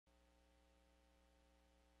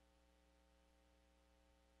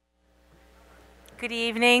Good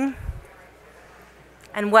evening,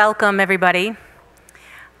 and welcome, everybody.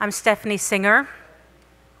 I'm Stephanie Singer.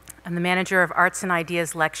 I'm the manager of Arts and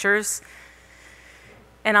Ideas Lectures.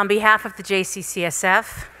 And on behalf of the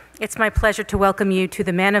JCCSF, it's my pleasure to welcome you to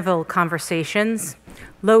the Mandeville Conversations,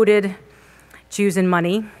 Loaded, Jews and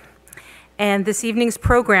Money, and this evening's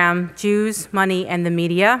program, Jews, Money, and the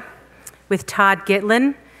Media, with Todd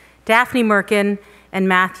Gitlin, Daphne Merkin, and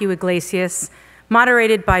Matthew Yglesias,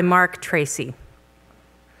 moderated by Mark Tracy.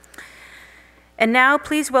 And now,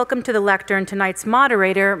 please welcome to the lectern tonight's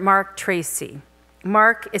moderator, Mark Tracy.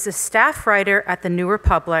 Mark is a staff writer at the New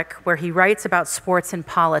Republic, where he writes about sports and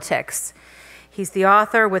politics. He's the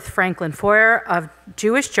author with Franklin Foer of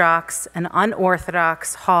Jewish Jocks, an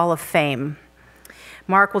Unorthodox Hall of Fame.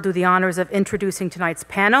 Mark will do the honors of introducing tonight's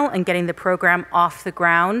panel and getting the program off the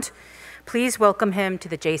ground. Please welcome him to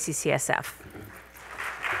the JCCSF.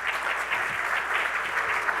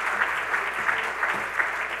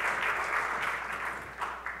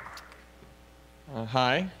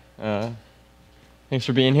 Hi, thanks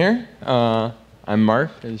for being here. I'm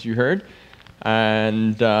Mark, as you heard,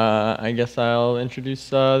 and I guess I'll introduce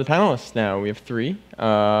the panelists now. We have three.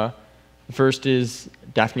 The first is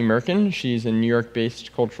Daphne Merkin. She's a New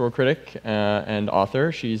York-based cultural critic and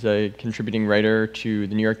author. She's a contributing writer to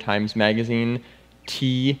the New York Times Magazine,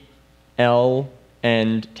 TL,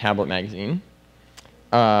 and Tablet Magazine.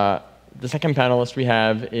 The second panelist we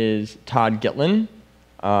have is Todd Gitlin.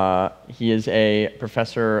 He is a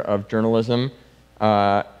professor of journalism.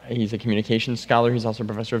 He's a communications scholar. He's also a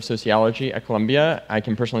professor of sociology at Columbia. I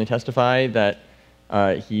can personally testify that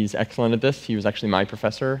he's excellent at this. He was actually my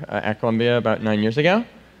professor at Columbia about 9 years ago,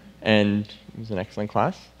 and it was an excellent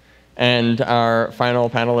class. And our final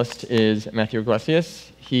panelist is Matthew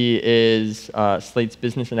Yglesias. He is Slate's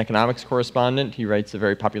business and economics correspondent. He writes a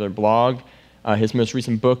very popular blog. His most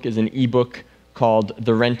recent book is an ebook called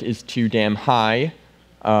The Rent is Too Damn High,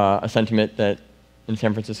 a sentiment that in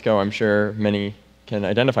San Francisco I'm sure many can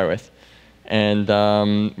identify with. And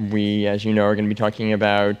we, as you know, are going to be talking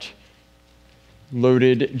about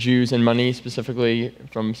loaded Jews and money, specifically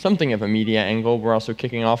from something of a media angle. We're also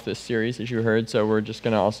kicking off this series, as you heard, so we're just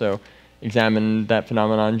going to also examine that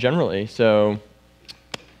phenomenon generally. So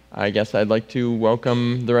I guess I'd like to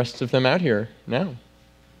welcome the rest of them out here now.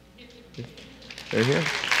 They're here.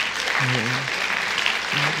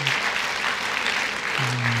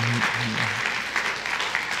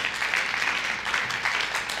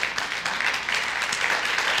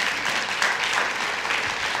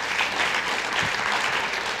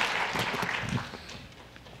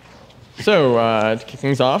 So, to kick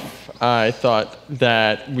things off, I thought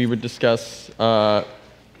that we would discuss the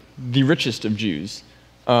richest of Jews.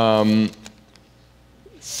 Some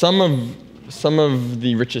of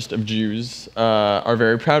the richest of Jews are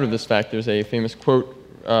very proud of this fact. There's a famous quote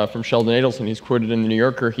from Sheldon Adelson. He's quoted in The New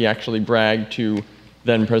Yorker. He actually bragged to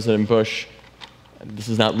then President Bush. This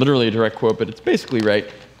is not literally a direct quote, but it's basically right.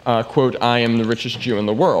 Quote, "I am the richest Jew in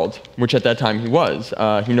the world," which at that time he was.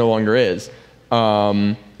 He no longer is.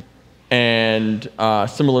 And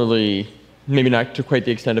similarly, maybe not to quite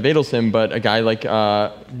the extent of Adelson, but a guy like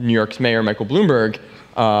New York's mayor, Michael Bloomberg,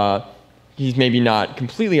 he's maybe not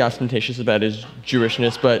completely ostentatious about his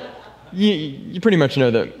Jewishness, but you pretty much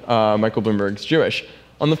know that Michael Bloomberg's Jewish.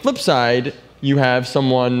 On the flip side, you have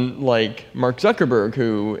someone like Mark Zuckerberg,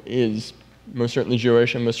 who is most certainly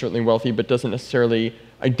Jewish and most certainly wealthy, but doesn't necessarily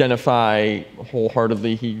identify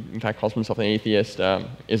wholeheartedly. He, in fact, calls himself an atheist,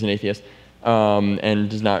 is an atheist, and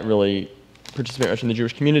does not really participate much in the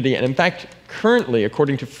Jewish community. And in fact, currently,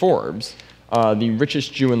 according to Forbes, the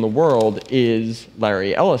richest Jew in the world is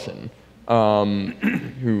Larry Ellison,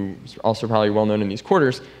 who's also probably well known in these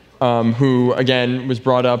quarters, who again was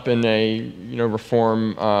brought up in a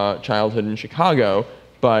reform childhood in Chicago,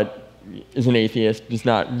 but is an atheist, does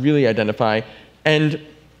not really identify. And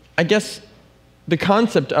I guess the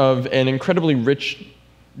concept of an incredibly rich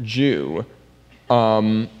Jew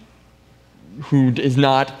who is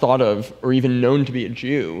not thought of or even known to be a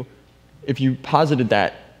Jew, if you posited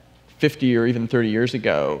that 50 or even 30 years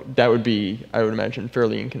ago, that would be, I would imagine,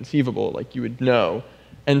 fairly inconceivable, like you would know.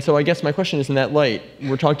 And so I guess my question is, in that light,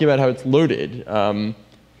 we're talking about how it's loaded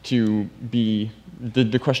to be,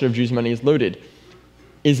 the question of Jews' money is loaded.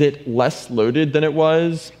 Is it less loaded than it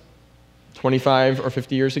was 25 or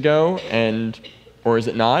 50 years ago, or is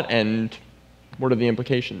it not? And what are the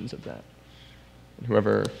implications of that? And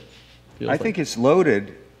whoever feels I think it's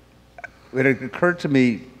loaded. It occurred to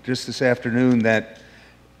me just this afternoon that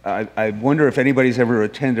I wonder if anybody's ever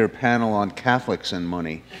attended a panel on Catholics and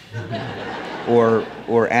money, or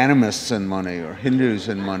animists and money, or Hindus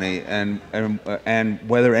and money, and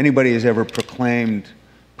whether anybody has ever proclaimed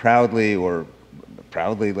proudly,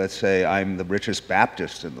 let's say, I'm the richest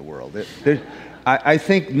Baptist in the world. I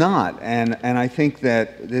think not, and I think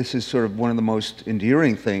that this is sort of one of the most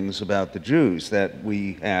endearing things about the Jews, that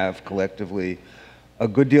we have collectively a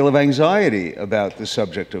good deal of anxiety about the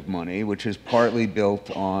subject of money, which is partly built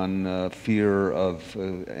on fear of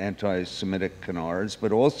anti-Semitic canards,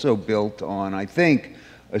 but also built on, I think,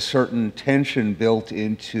 a certain tension built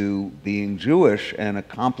into being Jewish and a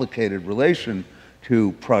complicated relation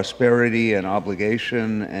to prosperity and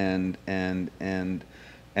obligation and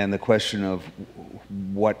the question of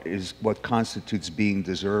what constitutes being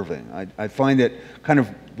deserving. I find it kind of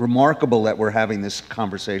remarkable that we're having this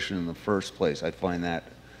conversation in the first place. I find that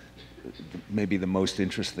maybe the most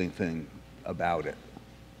interesting thing about it.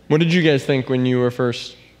 What did you guys think when you were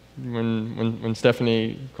first, when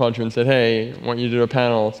Stephanie called you and said, hey, I want you to do a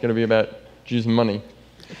panel, it's going to be about Jews and money?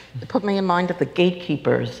 It put me in mind of The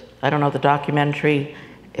Gatekeepers. I don't know, the documentary,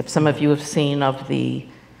 if some of you have seen, of the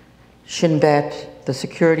Shin Bet, the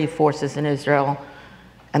security forces in Israel,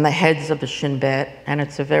 and the heads of the Shin Bet, and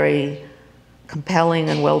it's a very compelling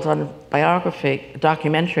and well-done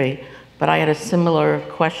documentary, but I had a similar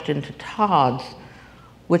question to Todd's,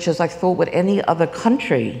 which is, I thought, would any other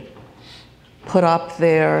country put up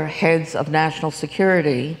their heads of national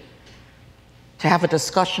security to have a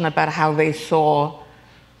discussion about how they saw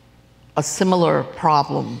a similar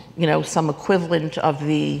problem, you know, some equivalent of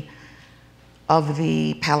the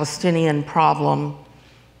Palestinian problem.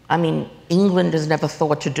 I mean, England has never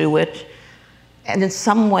thought to do it. And in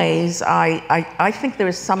some ways, I think there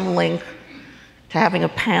is some link to having a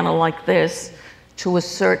panel like this to a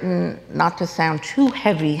certain, not to sound too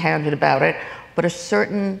heavy-handed about it, but there's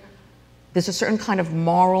a certain kind of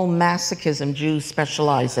moral masochism Jews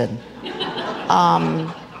specialize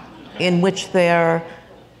in which they're,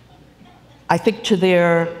 I think to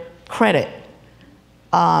their credit,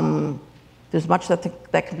 there's much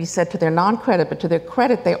that can be said to their non-credit, but to their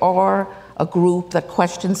credit, they are a group that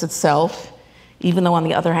questions itself, even though on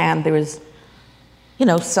the other hand, there is, you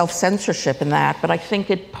know, self-censorship in that. But I think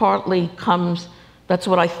it partly comes, that's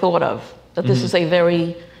what I thought of, that this is a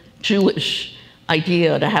very Jewish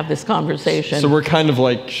idea to have this conversation. So we're kind of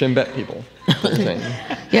like Shin Bet people, you're saying.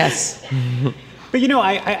 Yes. But you know,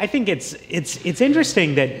 I think it's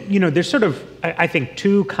interesting that, you know, there's sort of, I think,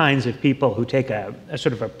 two kinds of people who take a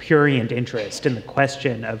sort of a prurient interest in the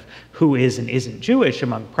question of who is and isn't Jewish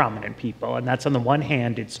among prominent people, and that's on the one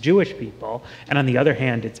hand it's Jewish people, and on the other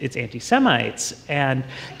hand it's anti-Semites. And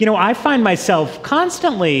you know, I find myself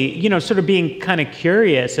constantly, you know, sort of being kind of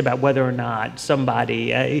curious about whether or not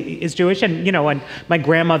somebody is Jewish, and you know, and my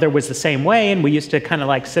grandmother was the same way, and we used to kind of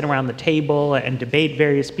like sit around the table and debate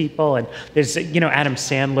various people. And there's, you know, Adam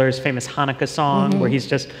Sandler's famous Hanukkah song where he's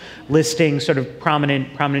just listing sort of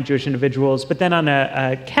prominent Jewish individuals. But then on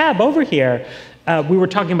a cab over here, we were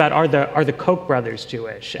talking about are the Koch brothers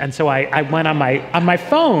Jewish? And so I went on my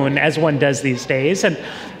phone, as one does these days, and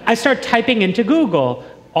I start typing into Google,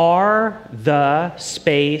 are the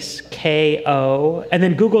space K-O, and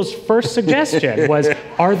then Google's first suggestion was,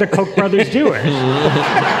 are the Koch brothers Jewish?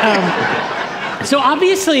 So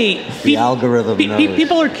obviously,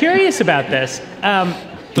 people are curious about this.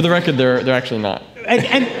 For the record, they're actually not.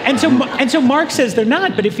 And so Mark says they're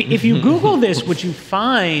not, but if you Google this, what you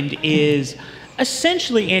find is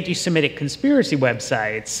essentially anti-Semitic conspiracy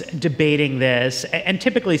websites debating this, and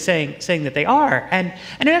typically saying that they are. And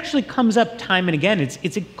it actually comes up time and again.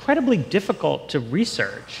 It's incredibly difficult to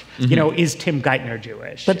research. You know, is Tim Geithner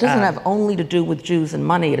Jewish? But it doesn't have only to do with Jews and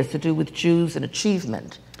money. It has to do with Jews and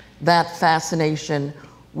achievement. That fascination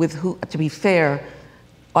with who, to be fair,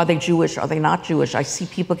 are they Jewish, are they not Jewish? I see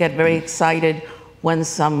people get very excited when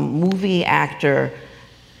some movie actor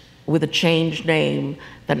with a changed name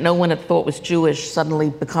that no one had thought was Jewish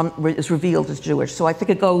suddenly is revealed as Jewish. So I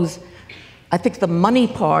think I think the money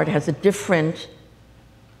part has a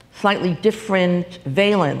slightly different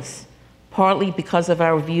valence, partly because of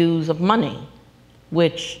our views of money,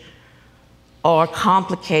 which are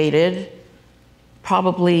complicated,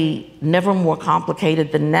 probably never more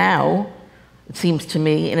complicated than now, it seems to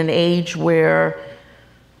me, in an age where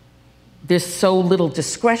there's so little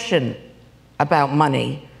discretion about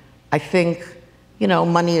money. I think, you know,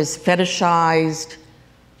 money is fetishized,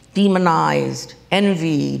 demonized,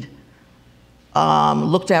 envied,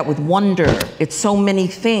 looked at with wonder. It's so many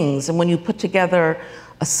things. And when you put together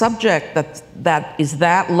a subject that is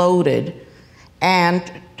that loaded and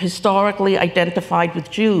historically identified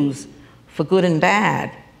with Jews for good and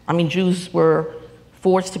bad, I mean, Jews were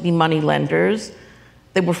forced to be money lenders.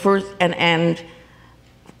 They were first, and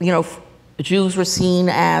you know, Jews were seen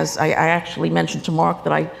as, I actually mentioned to Mark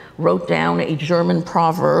that I wrote down a German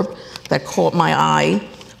proverb that caught my eye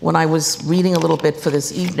when I was reading a little bit for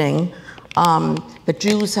this evening, that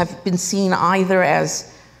Jews have been seen either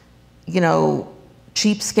as, you know,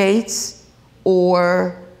 cheapskates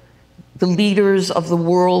or the leaders of the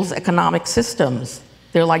world's economic systems.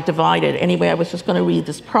 They're like divided. Anyway, I was just going to read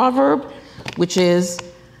this proverb, which is,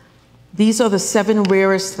 "These are the 7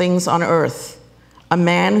 rarest things on earth: a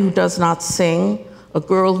man who does not sing, a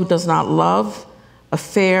girl who does not love, a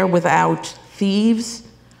fair without thieves,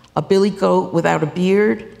 a billy goat without a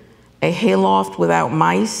beard, a hayloft without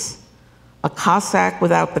mice, a Cossack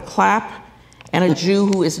without the clap, and a Jew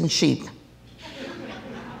who isn't cheap."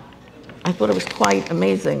 I thought it was quite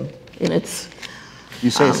amazing in its...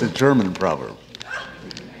 You say it's a German proverb.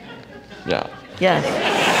 Yeah. Yes.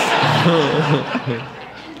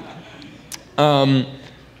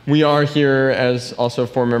 We are here as also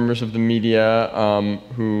 4 members of the media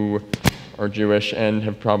who are Jewish and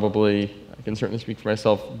have probably, I can certainly speak for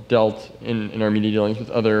myself, dealt in our media dealings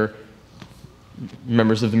with other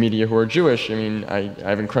members of the media who are Jewish. I mean, I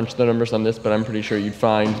haven't crunched the numbers on this, but I'm pretty sure you'd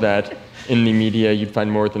find that in the media you'd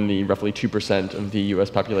find more than the roughly 2% of the US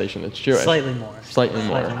population that's Jewish. Slightly more. Slightly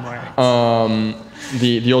more. Slightly more.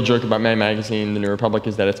 The old joke about my magazine, The New Republic,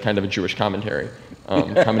 is that it's kind of a Jewish commentary.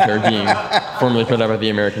 Commentary being formally put out by the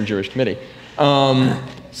American Jewish Committee.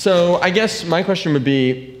 So I guess my question would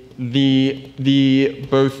be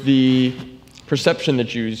both the perception that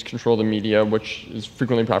Jews control the media, which is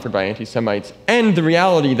frequently proffered by anti-Semites, and the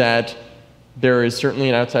reality that there is certainly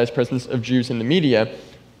an outsized presence of Jews in the media,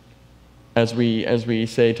 as we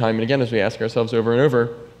say time and again, as we ask ourselves over and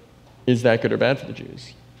over, is that good or bad for the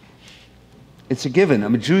Jews? It's a given. I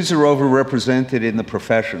mean, Jews are overrepresented in the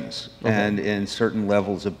professions and in certain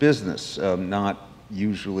levels of business, not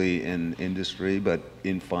usually in industry, but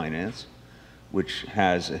in finance, which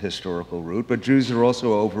has a historical root. But Jews are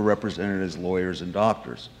also overrepresented as lawyers and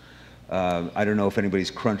doctors. I don't know if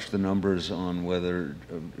anybody's crunched the numbers on whether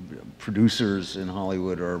producers in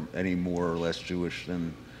Hollywood are any more or less Jewish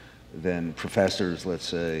than professors, let's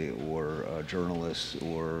say, or journalists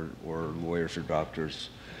or lawyers or doctors.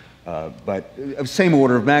 But of same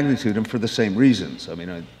order of magnitude and for the same reasons. I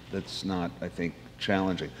mean, that's not, I think,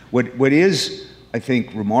 challenging. What is, I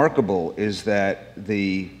think, remarkable is that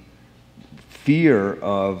the fear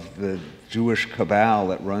of the Jewish cabal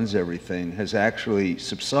that runs everything has actually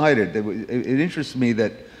subsided. It interests me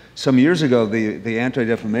that some years ago, the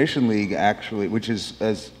Anti-Defamation League actually, which is,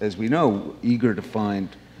 as we know, eager to find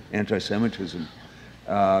anti-Semitism,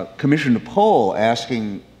 commissioned a poll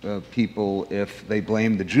asking people if they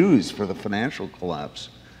blamed the Jews for the financial collapse.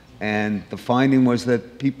 And the finding was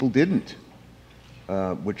that people didn't,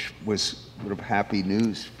 which was sort of happy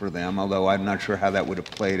news for them, although I'm not sure how that would have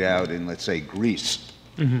played out in, let's say, Greece.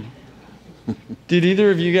 Mm-hmm. Did either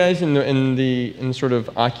of you guys in the sort of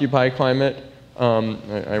Occupy climate,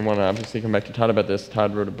 I want to obviously come back to Todd about this.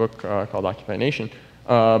 Todd wrote a book called Occupy Nation.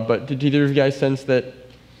 But did either of you guys sense that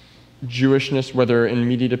Jewishness, whether in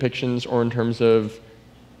media depictions or in terms of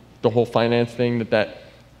the whole finance thing, that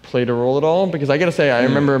played a role at all? Because I got to say, I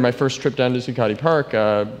remember my first trip down to Zuccotti Park,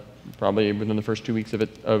 probably within the first 2 weeks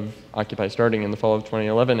of Occupy starting in the fall of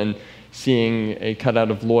 2011, and seeing a cutout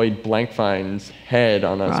of Lloyd Blankfein's head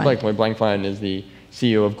on a spike. Lloyd Blankfein is the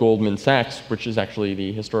CEO of Goldman Sachs, which is actually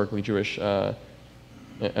the historically Jewish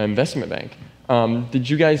investment bank. Did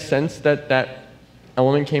you guys sense that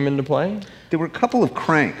element came into play? There were a couple of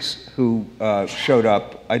cranks who showed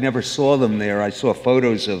up. I never saw them there. I saw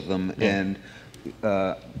photos of them, and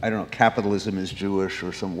I don't know, Capitalism is Jewish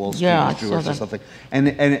or some Wall Street is Jewish or something. And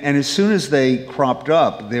as soon as they cropped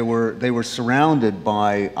up, they were surrounded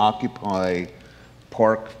by Occupy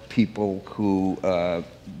Park people who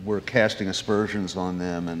were casting aspersions on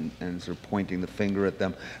them and sort of pointing the finger at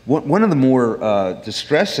them. One of the more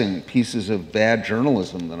distressing pieces of bad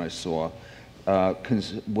journalism that I saw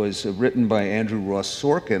was written by Andrew Ross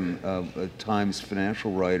Sorkin, a Times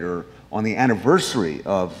financial writer, on the anniversary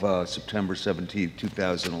of September 17,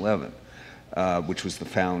 2011, which was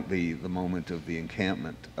the moment of the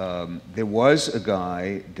encampment. There was a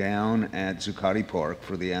guy down at Zuccotti Park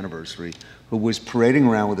for the anniversary who was parading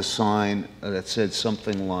around with a sign that said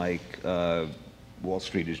something like, Wall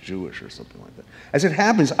Street is Jewish or something like that. As it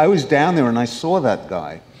happens, I was down there and I saw that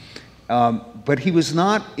guy. But he was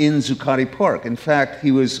not in Zuccotti Park. In fact,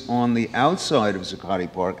 he was on the outside of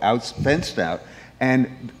Zuccotti Park, fenced out,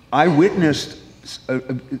 and I witnessed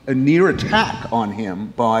a near attack on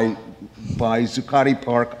him by Zuccotti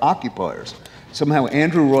Park occupiers. somehow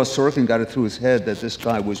Andrew Ross Sorkin got it through his head that this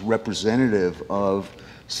guy was representative of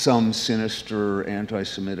some sinister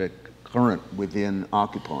anti-Semitic current within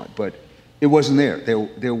Occupy, but it wasn't there. There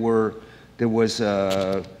was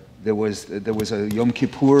a Yom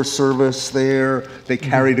Kippur service there. They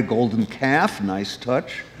carried a golden calf, nice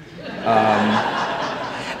touch.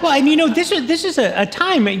 Well, and this is a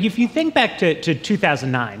time, if you think back to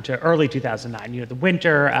 2009, to early 2009, the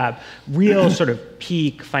winter, real sort of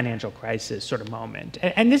peak financial crisis sort of moment.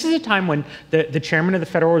 And this is a time when the chairman of the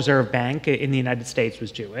Federal Reserve Bank in the United States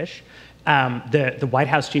was Jewish. The White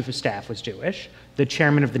House Chief of Staff was Jewish. The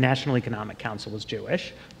chairman of the National Economic Council was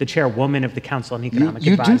Jewish. The chairwoman of the Council on Economic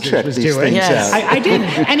Advisors was Jewish. Yes. I did,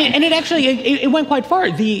 and it actually it went quite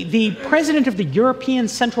far. The president of the European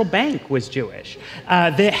Central Bank was Jewish.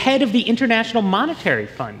 The head of the International Monetary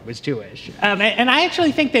Fund was Jewish. And I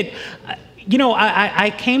actually think that.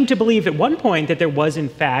 I came to believe at one point that there was, in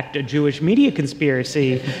fact, a Jewish media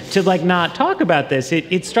conspiracy to, not talk about this.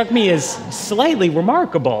 It struck me as slightly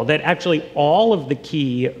remarkable that actually all of the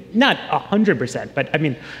key, not 100%, but I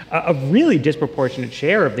mean, a really disproportionate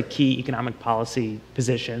share of the key economic policy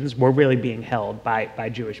positions were really being held by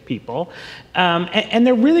Jewish people. And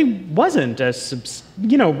there really wasn't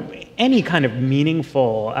any kind of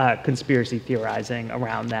meaningful conspiracy theorizing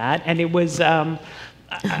around that. And it was...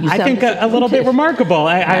 I think a little bit remarkable.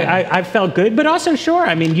 I felt good, but also sure.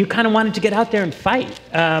 I mean, you kind of wanted to get out there and fight.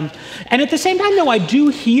 And at the same time, though, I do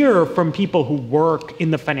hear from people who work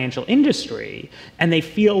in the financial industry, and they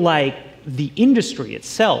feel like the industry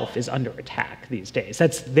itself is under attack these days.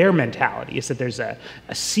 That's their mentality, is that there's a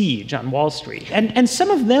siege on Wall Street. And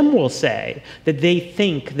some of them will say that they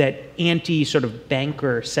think that anti-sort of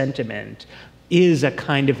banker sentiment is a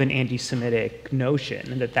kind of an anti-Semitic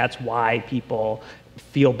notion, and that that's why people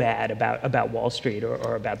feel bad about Wall Street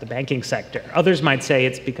or about the banking sector. Others might say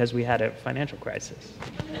it's because we had a financial crisis.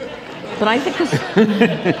 But I think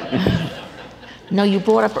you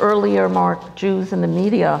brought up earlier, Mark, Jews in the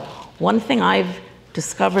media. One thing I've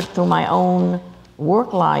discovered through my own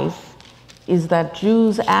work life is that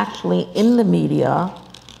Jews actually in the media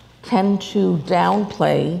tend to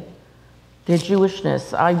downplay their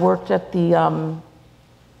Jewishness. I worked at the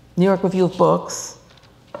New York Review of Books,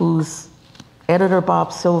 whose editor,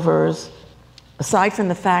 Bob Silvers, aside from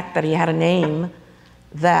the fact that he had a name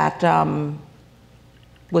that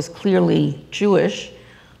was clearly Jewish,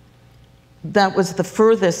 that was the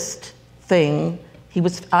furthest thing.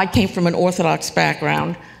 I came from an Orthodox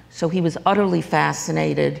background, so he was utterly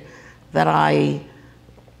fascinated that I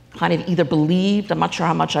kind of either believed, I'm not sure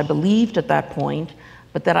how much I believed at that point,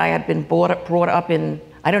 but that I had been brought up in,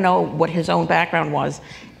 I don't know what his own background was.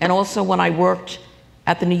 And also when I worked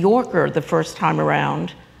at the New Yorker the first time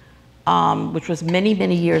around, which was many,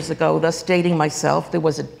 many years ago, thus dating myself, there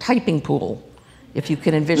was a typing pool, if you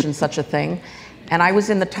can envision such a thing. And I was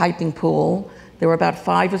in the typing pool. There were about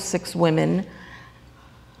 5 or 6 women,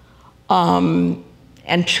 and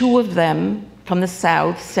 2 of them from the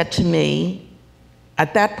South said to me,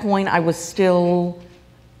 at that point I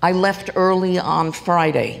left early on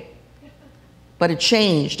Friday, but it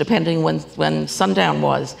changed depending when sundown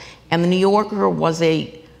was. And the New Yorker was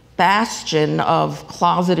a bastion of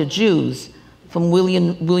closeted Jews from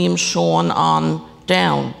William Shawn on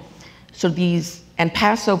down. And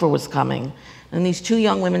Passover was coming. And these 2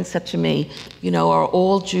 young women said to me, are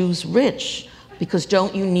all Jews rich? Because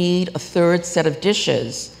don't you need a 3rd set of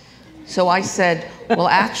dishes? So I said, well,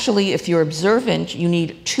 actually, if you're observant, you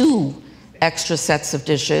need 2 extra sets of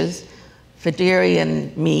dishes for dairy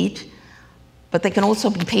and meat, but they can also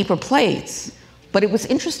be paper plates. But it was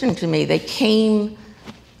interesting to me. They came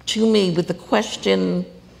to me with the question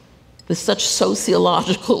with such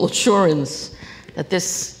sociological assurance that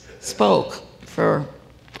this spoke for.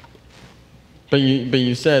 But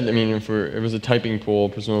you said, I mean, if it was a typing pool,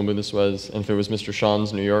 presumably this was, and if it was Mr.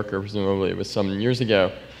 Sean's New Yorker, presumably it was some years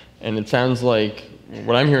ago. And it sounds like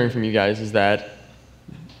what I'm hearing from you guys is that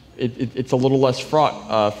it's a little less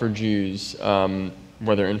fraught for Jews,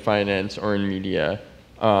 whether in finance or in media,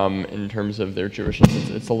 in terms of their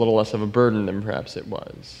Jewishness. It's a little less of a burden than perhaps it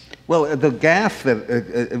was. Well, the gaffe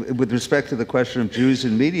that, with respect to the question of Jews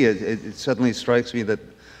in media, it suddenly strikes me that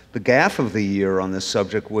the gaffe of the year on this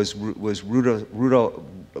subject was Rupert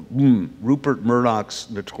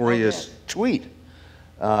Murdoch's notorious tweet.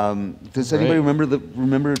 Does anybody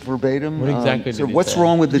remember it verbatim? What exactly did he what's say?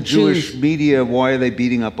 wrong with the Jewish media? Why are they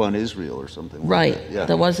beating up on Israel or something? Right, like that? Yeah.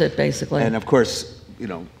 that was it, basically. And of course,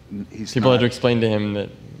 People had to explain to him that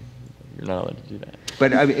you're not allowed to do that.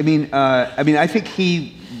 But I think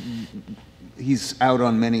he's out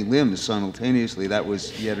on many limbs simultaneously. That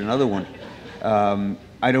was yet another one.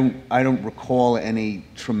 I don't recall any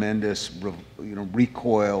tremendous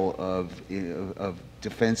recoil of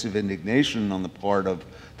defensive indignation on the part of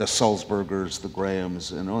the Sulzbergers, the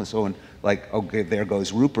Grahams, and so on. Like, okay, there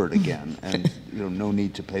goes Rupert again, and no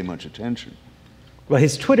need to pay much attention. Well,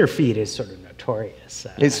 his Twitter feed is sort of notorious.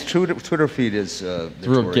 His Twitter feed is a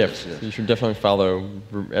real gift. Yeah. You should definitely follow,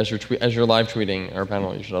 as you're live tweeting our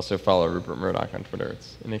panel, you should also follow Rupert Murdoch on Twitter.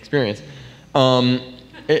 It's an experience.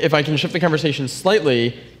 If I can shift the conversation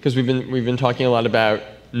slightly, because we've been talking a lot about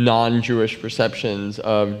non-Jewish perceptions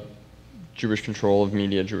of Jewish control of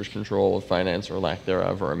media, Jewish control of finance or lack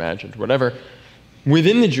thereof, or imagined, whatever.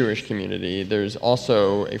 Within the Jewish community, there's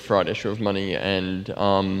also a fraught issue of money and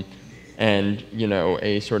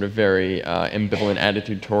a sort of very ambivalent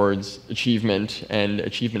attitude towards achievement, and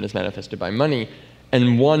achievement is manifested by money.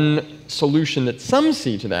 And one solution that some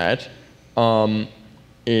see to that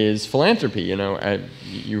is philanthropy.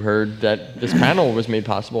 You heard that this panel was made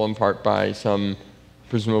possible in part by some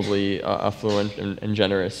presumably affluent and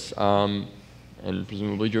generous and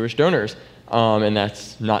presumably Jewish donors. And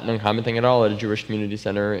that's not an uncommon thing at all at a Jewish community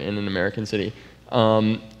center in an American city.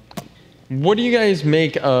 What do you guys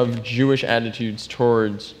make of Jewish attitudes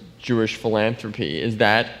towards Jewish philanthropy? Is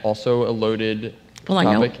that also a loaded topic?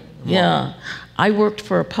 I know. Yeah. I worked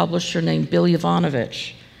for a publisher named Bill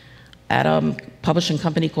Yovanovitch at a publishing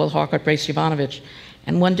company called Harcourt Brace Yovanovitch.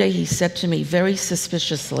 And one day he said to me very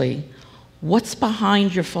suspiciously, "What's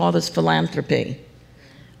behind your father's philanthropy?"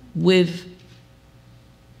 With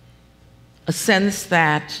a sense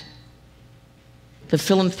that the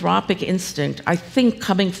philanthropic instinct, I think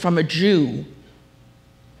coming from a Jew,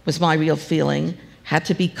 was my real feeling, had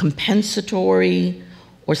to be compensatory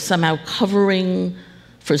or somehow covering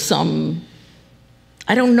for some,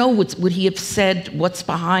 I don't know, would he have said, "What's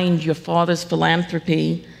behind your father's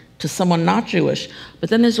philanthropy?" to someone not Jewish? But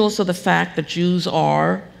then there's also the fact that Jews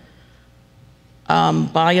are,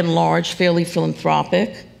 by and large, fairly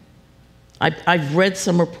philanthropic. I've read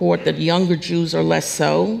some report that younger Jews are less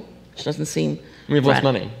so, which doesn't seem... We have less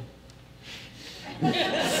money.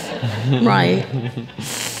 Right.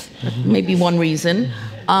 Maybe one reason.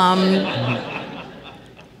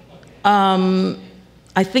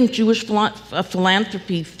 I think Jewish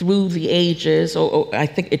philanthropy through the ages, or I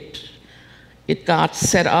think it got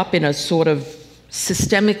set up in a sort of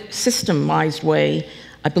systemized way,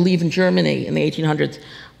 I believe in Germany in the 1800s.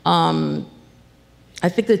 I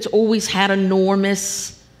think it's always had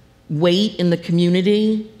enormous weight in the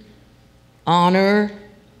community, honor.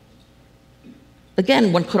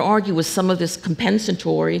 Again, one could argue with some of this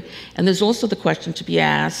compensatory, and there's also the question to be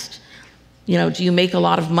asked, do you make a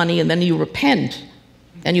lot of money and then you repent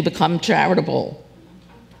and you become charitable?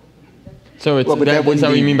 So is that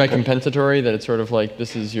what you mean by compensatory? That it's sort of like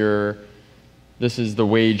this is the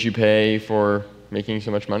wage you pay for making so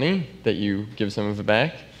much money, that you give some of it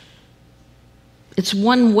back? It's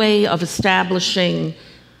one way of establishing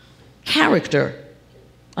character,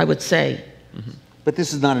 I would say. Mm-hmm. But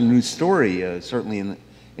this is not a new story. Certainly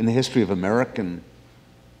in the history of American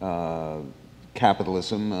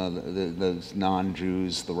capitalism, those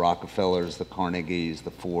non-Jews, the Rockefellers, the Carnegies,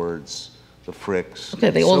 the Fords, the Fricks. Okay,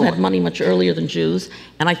 they all had money much earlier than Jews,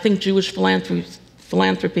 and I think Jewish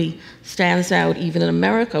philanthropy stands out even in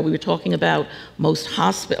America. We were talking about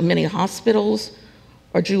many hospitals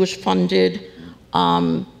are Jewish funded.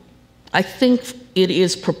 I think it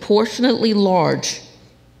is proportionately large,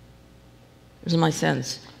 is my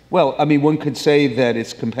sense. Well, I mean, one could say that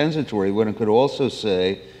it's compensatory. One could also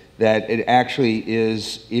say that it actually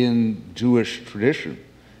is in Jewish tradition,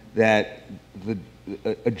 that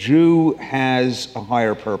a Jew has a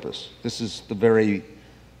higher purpose. This is the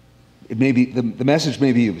message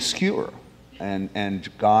may be obscure, and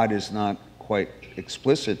God is not quite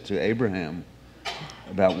explicit to Abraham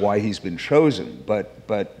about why he's been chosen,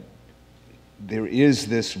 but there is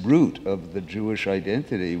this root of the Jewish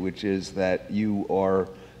identity, which is that you are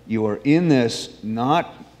in this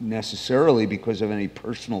not necessarily because of any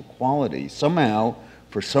personal quality. Somehow,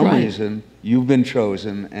 for some reason, you've been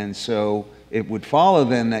chosen, and so it would follow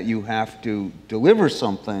then that you have to deliver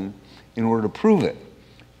something in order to prove it.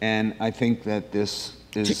 And I think that this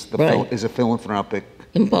is a philanthropic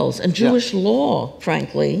impulse. And Jewish law,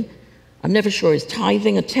 frankly, I'm never sure, is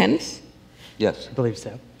tithing a tenth? Yes. I believe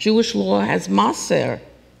so. Jewish law has maser,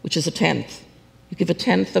 which is a tenth. You give a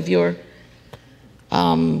tenth of your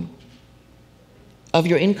income.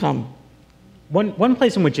 One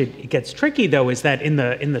place in which it gets tricky, though, is that in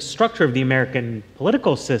the structure of the American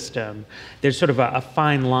political system, there's sort of a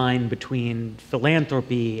fine line between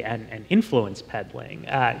philanthropy and influence peddling.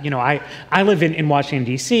 I live in Washington,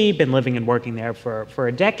 D.C., been living and working there for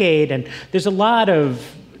a decade, and there's a lot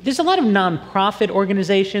of nonprofit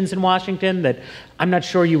organizations in Washington that I'm not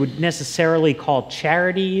sure you would necessarily call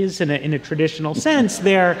charities in a traditional sense.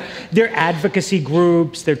 They're advocacy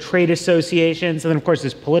groups, they're trade associations, and then of course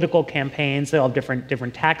there's political campaigns. They all have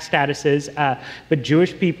different tax statuses. But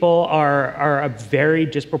Jewish people are a very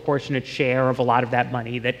disproportionate share of a lot of that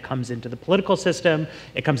money that comes into the political system.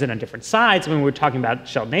 It comes in on different sides. I mean, we were talking about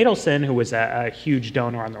Sheldon Adelson, who was a huge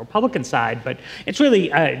donor on the Republican side, but it's really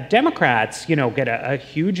Democrats, get a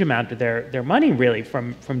huge amount of their money really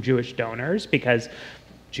from Jewish donors, because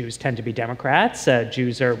Jews tend to be Democrats.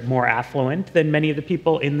 Jews are more affluent than many of the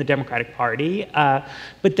people in the Democratic Party.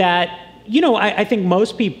 But that, I think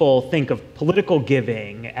most people think of political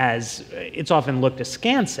giving as it's often looked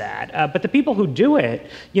askance at. But the people who do it,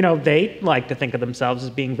 they like to think of themselves as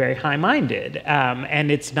being very high-minded.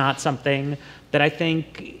 And it's not something that I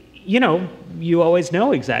think you always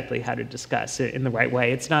know exactly how to discuss it in the right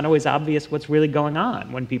way. It's not always obvious what's really going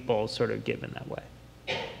on when people sort of give in that way.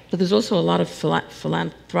 But there's also a lot of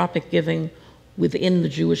philanthropic giving within the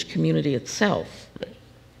Jewish community itself.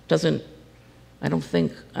 Certainly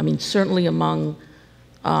among,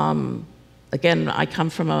 again, I come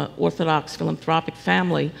from an Orthodox philanthropic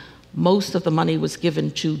family. Most of the money was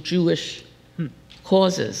given to Jewish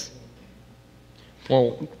causes.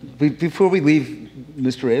 Well, before we leave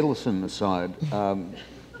Mr. Adelson aside,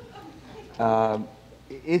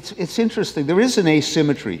 it's interesting. There is an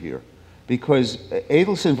asymmetry here, because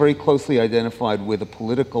Adelson very closely identified with a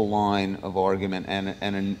political line of argument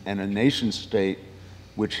and a nation state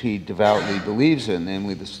which he devoutly believes in,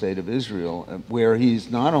 namely the state of Israel, where he's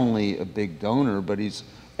not only a big donor, but he's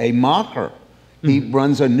a mocker. He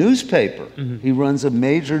runs a newspaper. He runs a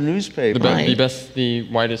major newspaper. The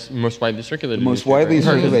most widely circulated. Most widely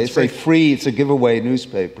circulated. It's a giveaway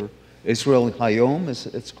newspaper. Israel Hayom,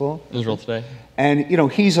 it's called. Israel Today. And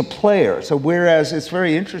he's a player. So whereas it's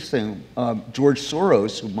very interesting, George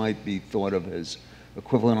Soros, who might be thought of as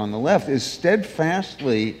equivalent on the left, is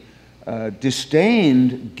steadfastly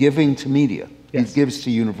disdained giving to media. Yes. He gives to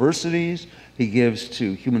universities. He gives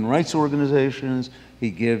to human rights organizations. He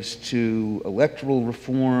gives to electoral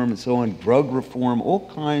reform and so on, drug reform, all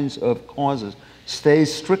kinds of causes,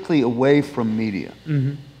 stays strictly away from media.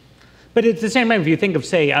 Mm-hmm. But at the same time, if you think of,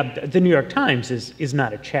 say, the New York Times is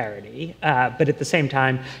not a charity, but at the same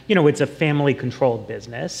time, it's a family-controlled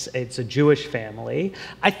business. It's a Jewish family.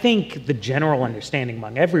 I think the general understanding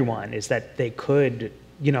among everyone is that they could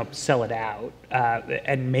sell it out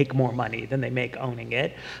and make more money than they make owning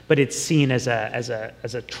it. But it's seen as a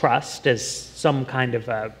trust, as some kind of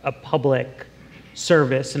a public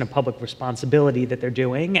service and a public responsibility that they're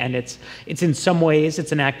doing. And it's in some ways,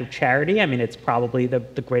 it's an act of charity. I mean, it's probably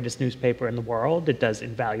the greatest newspaper in the world. It does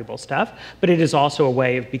invaluable stuff. But it is also a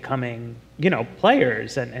way of becoming,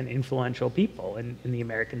 players and influential people in the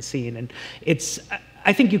American scene. And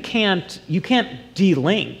I think you can't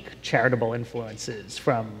de-link charitable influences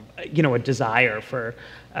from a desire for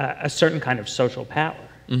a certain kind of social power.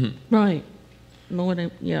 Mm-hmm. Right.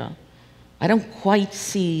 I don't quite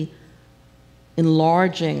see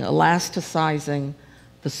elasticizing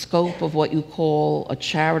the scope of what you call a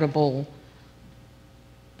charitable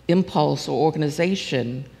impulse or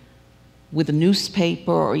organization with a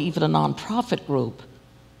newspaper or even a nonprofit group.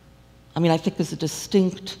 I mean, I think there's a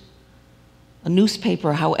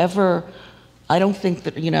newspaper, however, I don't think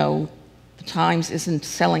that, the Times isn't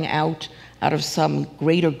selling out of some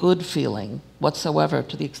greater good feeling whatsoever,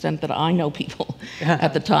 to the extent that I know people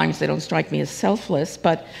at the Times. They don't strike me as selfless,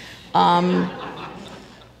 but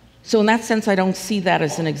so in that sense, I don't see that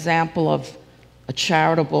as an example of a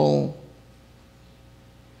charitable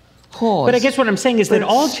cause. But I guess what I'm saying is that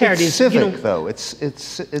all charities, it's civic, though. It's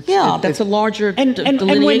that's a larger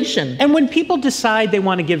delineation. And when people decide they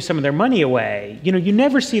want to give some of their money away, you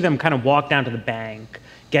never see them kind of walk down to the bank,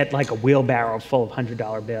 get like a wheelbarrow full of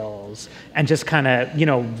 $100 bills, and just kind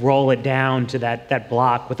of roll it down to that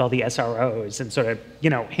block with all the SROs and sort of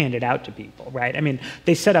hand it out to people, right? I mean,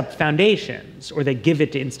 they set up foundations or they give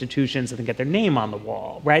it to institutions and they get their name on the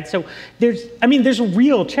wall, right? So there's a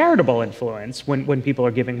real charitable influence when people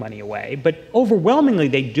are giving money away, but overwhelmingly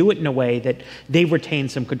they do it in a way that they retain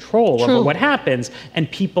some control over what happens, and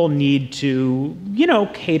people need to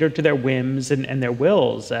cater to their whims and their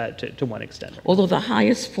wills to one extent. Although the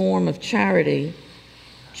highest form of charity,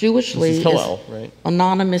 Jewishly, is right?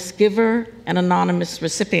 Anonymous giver and anonymous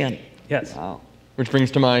recipient. Yes. Wow. Which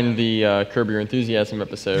brings to mind the Curb Your Enthusiasm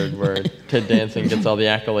episode where Ted Danson gets all the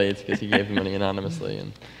accolades because he gave the money anonymously.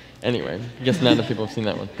 And anyway, I guess not enough people have seen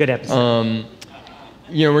that one. Good episode.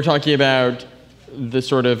 We're talking about the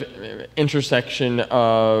sort of intersection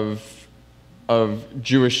of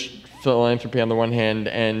Jewish philanthropy on the one hand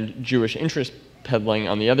and Jewish interest peddling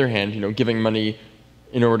on the other hand, giving money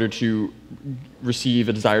in order to receive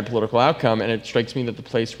a desired political outcome. And it strikes me that the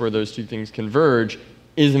place where those two things converge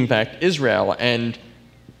is in fact Israel. And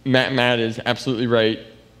Matt is absolutely right,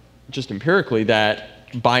 just empirically,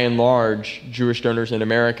 that by and large, Jewish donors in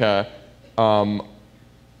America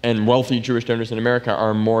and wealthy Jewish donors in America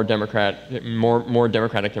are more democratic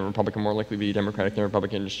than Republican, more likely to be Democratic than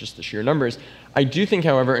Republican, just the sheer numbers. I do think,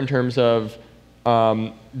 however, in terms of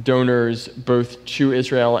donors both to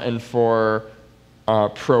Israel and for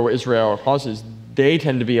pro-Israel causes, they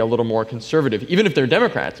tend to be a little more conservative, even if they're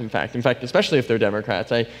Democrats, in fact, especially if they're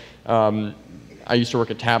Democrats. I used to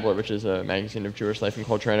work at Tablet, which is a magazine of Jewish life and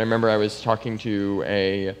culture, and I remember I was talking to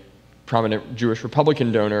a prominent Jewish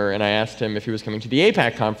Republican donor, and I asked him if he was coming to the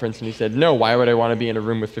AIPAC conference, and he said, no, why would I want to be in a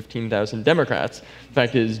room with 15,000 Democrats? The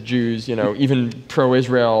fact is, Jews, even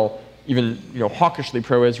pro-Israel, even hawkishly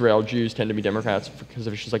pro-Israel Jews tend to be Democrats because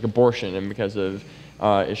of issues like abortion and because of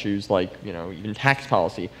issues like even tax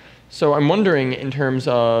policy. So I'm wondering, in terms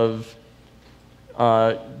of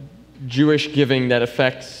Jewish giving that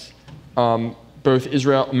affects both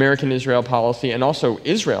American Israel policy and also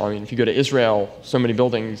Israel. I mean, if you go to Israel, so many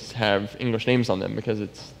buildings have English names on them because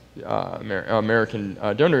it's American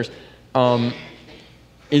donors.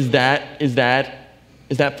 Is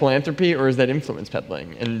that philanthropy or is that influence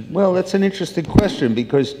peddling? Well, that's an interesting question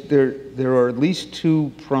because there are at least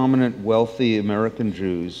two prominent wealthy American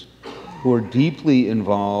Jews who are deeply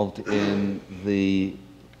involved in the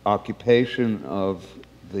occupation of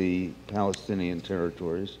the Palestinian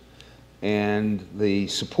territories and the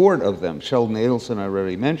support of them. Sheldon Adelson, I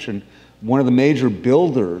already mentioned. One of the major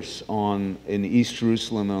builders in East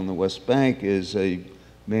Jerusalem on the West Bank is a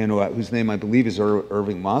man whose name I believe is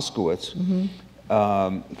Irving Moskowitz,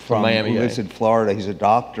 from Miami, who lives in Florida. He's a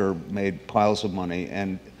doctor, made piles of money,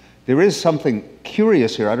 and there is something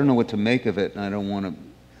curious here. I don't know what to make of it, and I don't want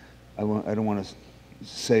to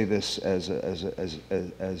say this as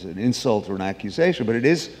an insult or an accusation, but it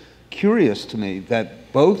is curious to me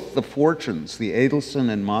that both the fortunes, the Adelson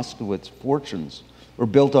and Moskowitz fortunes, were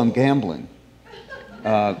built on gambling.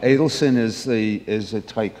 Adelson is a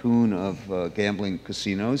tycoon of gambling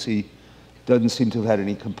casinos. He doesn't seem to have had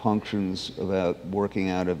any compunctions about working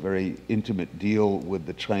out a very intimate deal with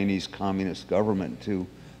the Chinese Communist government to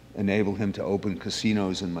enable him to open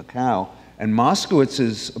casinos in Macau. And Moskowitz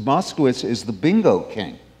is the bingo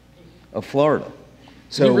king of Florida.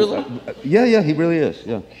 So, he really? Yeah, he really is.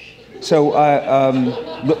 Yeah. So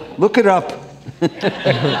look it up.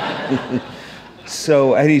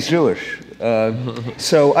 And he's Jewish.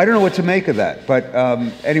 So I don't know what to make of that. But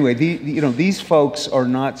anyway, these folks are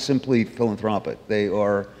not simply philanthropic. They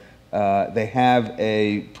have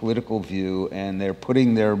a political view, and they're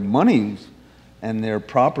putting their monies and their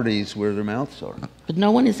properties where their mouths are. But no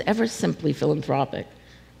one is ever simply philanthropic.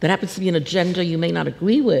 That happens to be an agenda you may not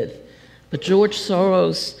agree with. But George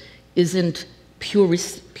Soros isn't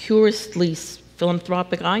puristly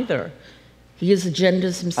philanthropic either. He has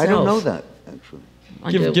agendas himself. I don't know that, actually.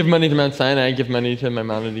 Give money to Mount Sinai, give money to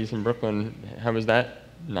Maimonides in Brooklyn. How is that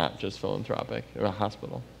not just philanthropic? Or a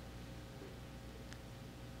hospital?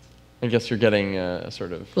 I guess you're getting a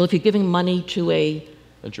sort of... Well, if you're giving money to a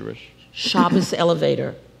Jewish... Shabbos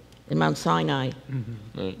elevator in Mount Sinai,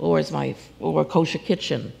 right. or a kosher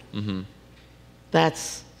kitchen,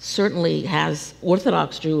 that's certainly has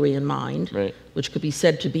Orthodox Jewry in mind, right. which could be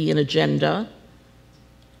said to be an agenda,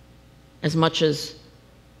 as much as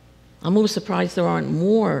I'm always surprised there aren't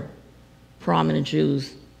more prominent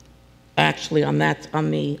Jews actually on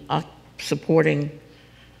the supporting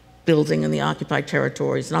building in the occupied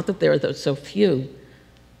territories. Not that there are so few.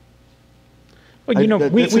 Well,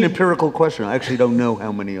 that's an empirical question. I actually don't know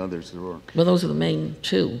how many others there are. Well, those are the main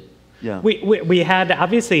two. Yeah. We had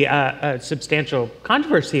obviously a substantial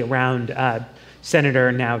controversy around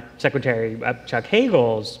Senator, now Secretary Chuck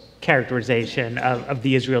Hagel's characterization of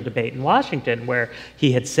the Israel debate in Washington, where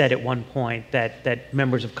he had said at one point that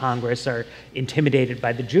members of Congress are intimidated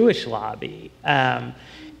by the Jewish lobby. And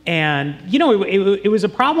it was a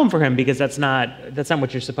problem for him because that's not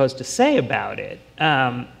what you're supposed to say about it.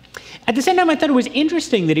 At the same time, I thought it was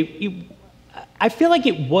interesting that I feel like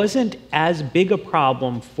it wasn't as big a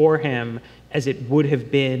problem for him as it would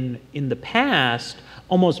have been in the past,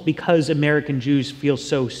 almost because American Jews feel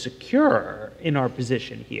so secure in our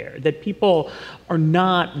position here, that people are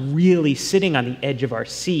not really sitting on the edge of our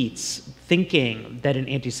seats thinking that an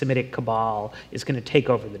anti-Semitic cabal is going to take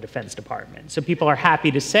over the Defense Department. So people are happy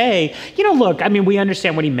to say, look, I mean, we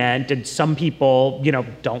understand what he meant, and some people,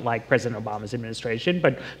 don't like President Obama's administration,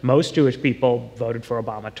 but most Jewish people voted for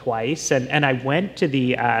Obama twice. And I went to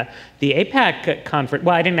the AIPAC conference.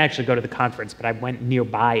 Well, I didn't actually go to the conference, but I went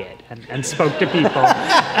nearby it and spoke to people.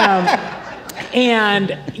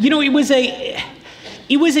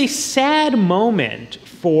 It was a sad moment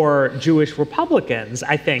for Jewish Republicans,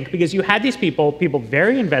 I think, because you had these people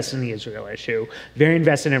very invested in the Israel issue, very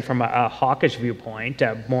invested in it from a hawkish viewpoint,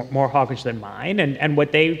 more hawkish than mine. And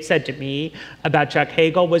what they said to me about Chuck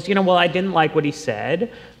Hagel was, well, I didn't like what he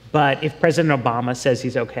said, but if President Obama says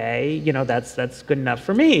he's okay, that's good enough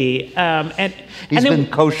for me. He's been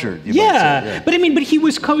koshered, you might say. Yeah, but he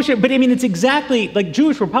was kosher. But it's exactly like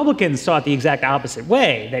Jewish Republicans saw it the exact opposite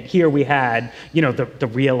way. That here we had, the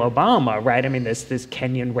real Obama, right? This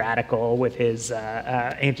Kenyan radical with his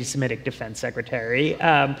anti-Semitic defense secretary.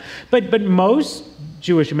 But most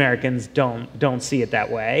Jewish Americans don't see it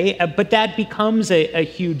that way. But that becomes a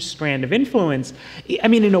huge strand of influence.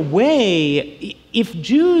 In a way, if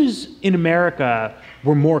Jews in America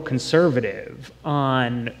were more conservative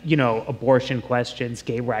on, abortion questions,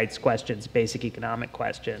 gay rights questions, basic economic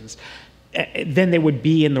questions, then they would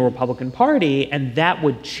be in the Republican Party, and that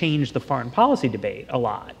would change the foreign policy debate a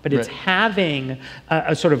lot. But it's having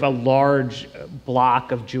a sort of a large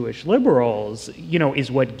block of Jewish liberals,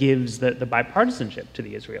 is what gives the bipartisanship to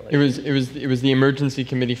the Israel issue. It was the Emergency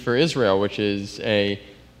Committee for Israel, which is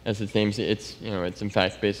as its name, it's in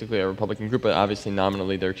fact basically a Republican group, but obviously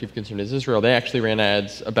nominally their chief concern is Israel. They actually ran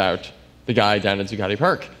ads about the guy down at Zuccotti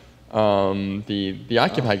Park, the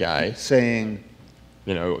Occupy guy, saying,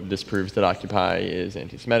 this proves that Occupy is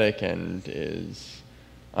anti-Semitic and is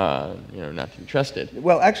not to be trusted.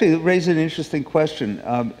 Well, actually, it raises an interesting question.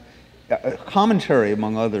 A commentary,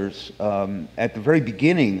 among others, at the very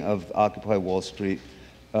beginning of Occupy Wall Street,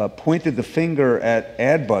 pointed the finger at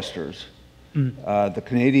Adbusters, the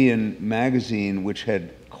Canadian magazine which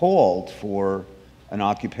had called for an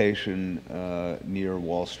occupation near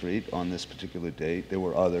Wall Street on this particular date. There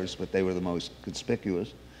were others, but they were the most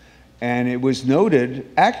conspicuous. And it was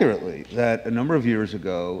noted accurately that a number of years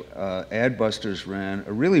ago, Adbusters ran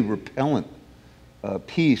a really repellent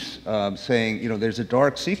piece saying, there's a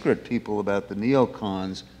dark secret, people, about the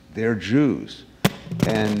neocons. They're Jews.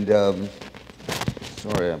 And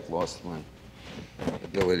sorry, I've lost my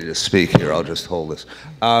ability to speak here. I'll just hold this.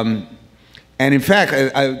 And in fact,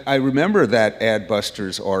 I remember that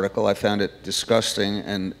Adbusters article. I found it disgusting,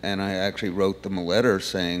 and I actually wrote them a letter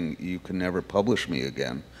saying, you can never publish me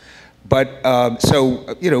again. But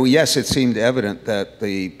so, yes, it seemed evident that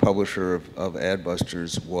the publisher of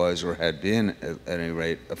Adbusters was, or had been, at any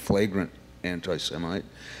rate, a flagrant anti-Semite.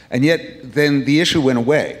 And yet, then the issue went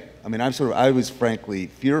away. I was frankly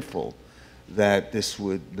fearful that this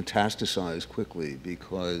would metastasize quickly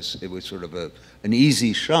because it was sort of an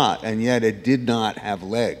easy shot, and yet it did not have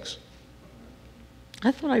legs.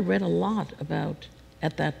 I thought I read a lot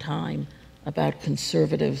at that time, about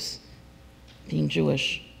conservatives being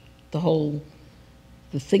Jewish. The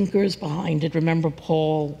thinkers behind it. Remember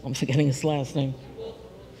Paul? I'm forgetting his last name.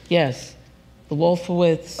 Yes, the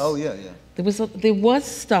Wolfowitz. Oh yeah. There was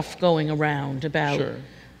stuff going around about,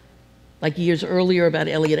 like years earlier, about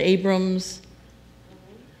Elliot Abrams.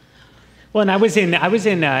 Well, and I was in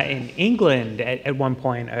England at one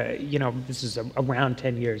point. This is around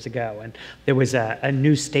 10 years ago, and there was a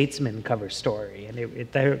New Statesman cover story, and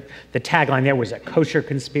the tagline there was a kosher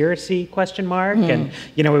conspiracy ? And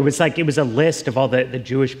it was a list of all the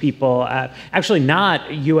Jewish people, actually not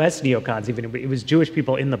U.S. neocons even, but it was Jewish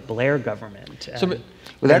people in the Blair government.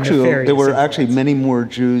 But actually, there were actually many more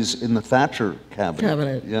Jews in the Thatcher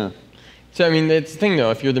cabinet. Yeah. So it's the thing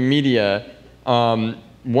though. If you're the media.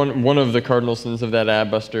 One of the cardinal sins of that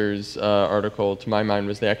Adbusters article, to my mind,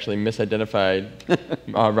 was they actually misidentified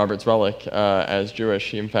Robert Zwolik as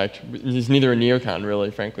Jewish. He, in fact, is neither a neocon,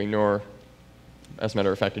 really, frankly, nor, as a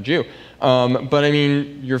matter of fact, a Jew. But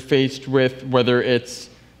you're faced with whether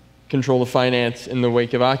it's control of finance in the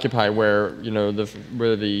wake of Occupy, where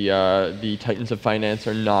the titans of finance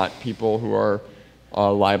are not people who are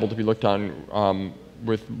liable to be looked on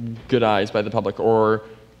with good eyes by the public, or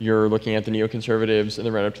you're looking at the neoconservatives in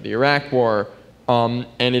the run-up to the Iraq War, and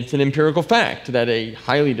it's an empirical fact that a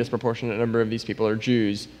highly disproportionate number of these people are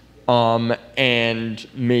Jews, and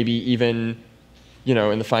maybe even,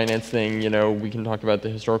 in the finance thing, we can talk about the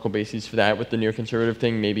historical bases for that with the neoconservative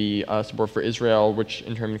thing. Maybe support for Israel, which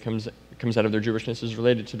in turn comes out of their Jewishness, is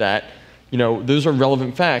related to that. those are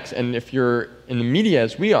relevant facts. And if you're in the media,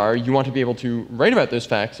 as we are, you want to be able to write about those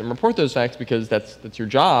facts and report those facts because that's your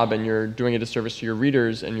job, and you're doing a disservice to your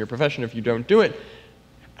readers and your profession if you don't do it.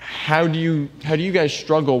 How do you guys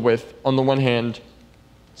struggle with, on the one hand,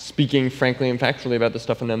 speaking frankly and factually about this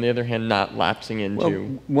stuff, and on the other hand, not lapsing into...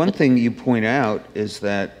 Well, one thing you point out is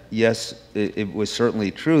that, yes, it was certainly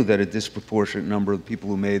true that a disproportionate number of people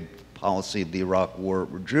who made policy of the Iraq War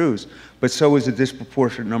were Jews, but so was a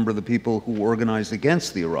disproportionate number of the people who organized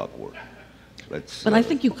against the Iraq War. But I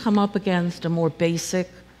think you come up against a more basic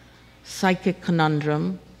psychic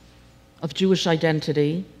conundrum of Jewish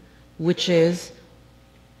identity, which is,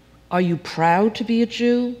 are you proud to be a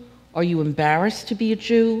Jew? Are you embarrassed to be a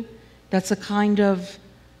Jew? That's a kind of,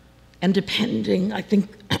 and depending, I think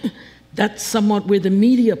that's somewhat where the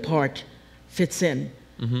media part fits in.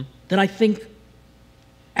 Mm-hmm. That I think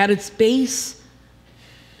at its base,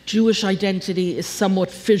 Jewish identity is somewhat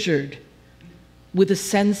fissured with a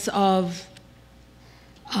sense of,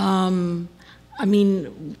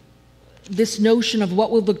 this notion of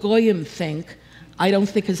what will the Goyim think, I don't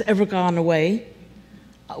think has ever gone away,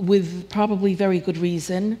 with probably very good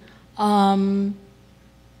reason. And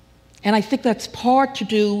I think that's part to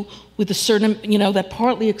do with a certain, that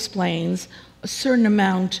partly explains a certain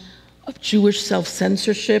amount of Jewish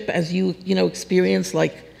self-censorship as you experience,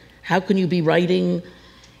 like, how can you be writing?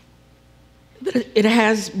 It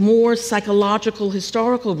has more psychological,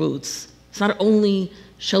 historical roots. It's not only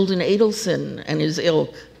Sheldon Adelson and his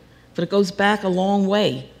ilk, but it goes back a long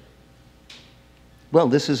way. Well,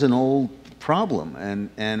 this is an old problem,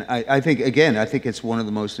 and I think it's one of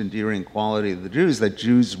the most endearing qualities of the Jews, that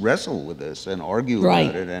Jews wrestle with this and argue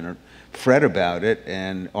about it and fret about it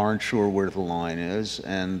and aren't sure where the line is,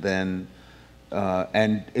 and then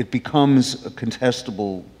and it becomes a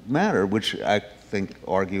contestable matter, which I think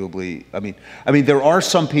arguably, I mean there are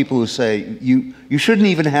some people who say you shouldn't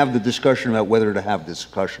even have the discussion about whether to have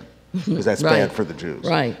discussion because that's bad for the Jews.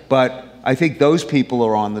 Right. But I think those people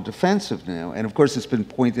are on the defensive now. And of course, it's been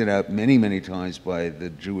pointed out many, many times by the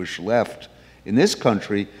Jewish left in this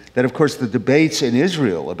country that, of course, the debates in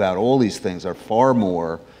Israel about all these things are far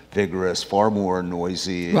more vigorous, far more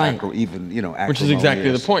noisy, even, acrimonious. Which is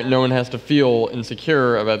exactly the point. No one has to feel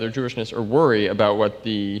insecure about their Jewishness or worry about what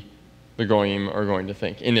the Goyim are going to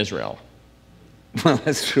think in Israel. Well,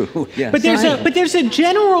 that's true. Yes. But there's a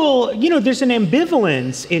general, there's an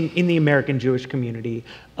ambivalence in the American Jewish community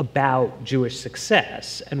about Jewish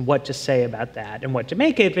success and what to say about that and what to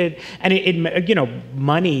make of it. And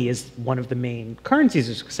money is one of the main currencies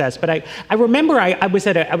of success. But I remember I was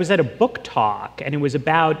at a book talk, and it was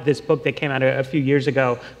about this book that came out a few years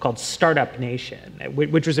ago called Startup Nation,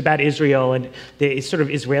 which was about Israel and the sort of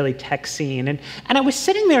Israeli tech scene. And I was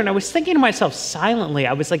sitting there and I was thinking to myself silently,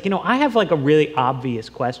 I was like, I have like a really obvious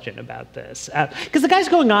question about this. Because the guy's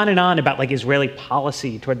going on and on about like Israeli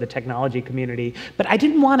policy toward the technology community, but I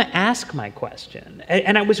didn't want to ask my question.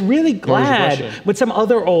 And I was really glad when some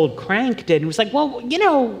other old crank did. And was like, well,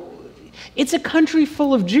 it's a country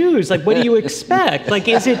full of Jews. Like, what do you expect? Like,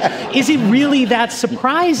 is it really that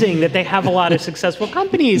surprising that they have a lot of successful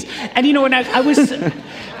companies? And, and I was...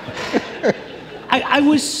 I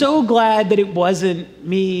was so glad that it wasn't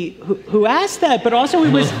me who asked that, but also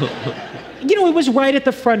it was... it was right at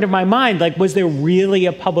the front of my mind. Like, was there really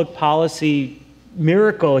a public policy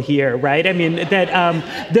miracle here, right? I mean,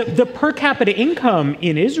 that the per capita income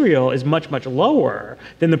in Israel is much, much lower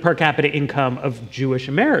than the per capita income of Jewish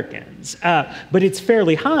Americans. But it's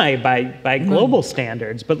fairly high by global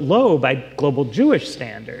standards, but low by global Jewish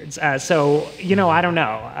standards. So, I don't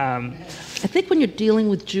know. I think when you're dealing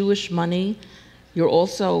with Jewish money, you're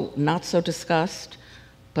also not so discussed.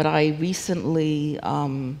 But I recently...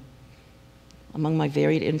 among my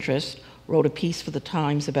varied interests, wrote a piece for the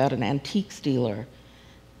Times about an antiques dealer.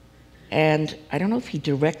 And I don't know if he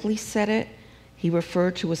directly said it. He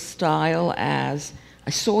referred to a style as, I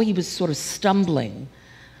saw he was sort of stumbling,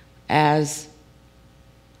 as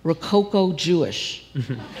Rococo Jewish.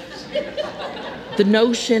 The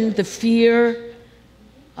notion, the fear,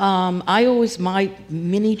 my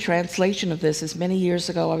mini translation of this is many years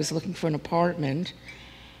ago, I was looking for an apartment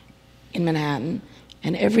in Manhattan,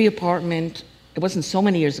 and every apartment, it wasn't so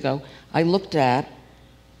many years ago, I looked at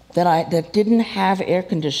that didn't have air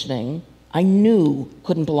conditioning, I knew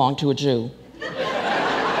couldn't belong to a Jew.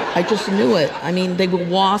 I just knew it. I mean, they were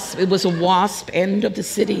it was a WASP end of the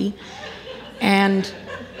city. And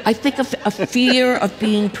I think of a fear of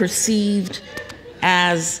being perceived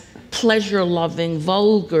as pleasure-loving,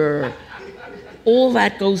 vulgar, all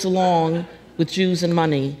that goes along with Jews and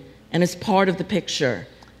money, and it's part of the picture.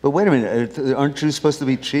 But wait a minute, aren't Jews supposed to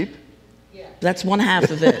be cheap? That's one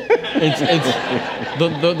half of it.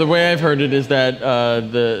 The way I've heard it is that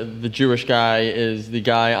the Jewish guy is the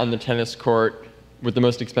guy on the tennis court with the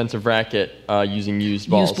most expensive racket using used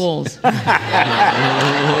balls. Used balls.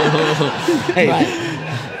 Hey,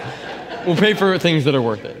 Right. We'll pay for things that are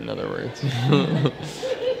worth it, in other words.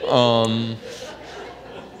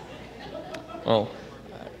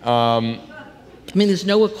 I mean, there's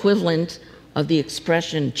no equivalent of the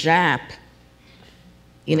expression Jap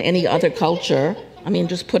in any other culture. I mean,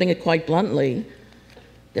 just putting it quite bluntly,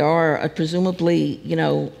 there are presumably,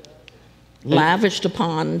 lavished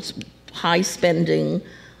upon, high spending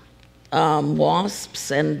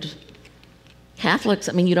WASPs and Catholics.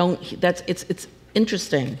 I mean, it's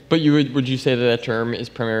interesting. But would you say that that term is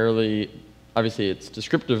primarily, obviously it's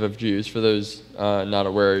descriptive of Jews. For those not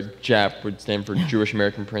aware, Jap would stand for Jewish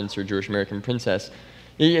American Prince or Jewish American Princess.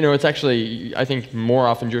 It's actually, I think, more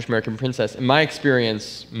often Jewish American Princess. In my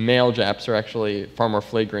experience, male Japs are actually far more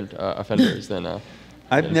flagrant offenders than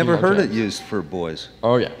I've never heard Japs. it used for boys.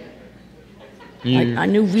 Oh, yeah. I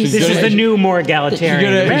knew This is the new, more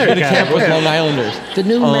egalitarian You should America. have camp with Long Islanders. the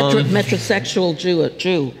new metrosexual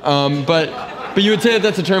Jew. But you would say that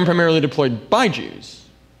that's a term primarily deployed by Jews.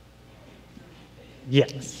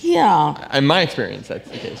 Yes. Yeah. In my experience, that's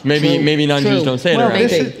the case. Maybe non-Jews True. don't say it Well, around.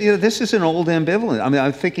 maybe. This is an old ambivalence. I mean,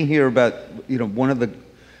 I'm thinking here about one of the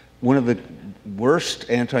worst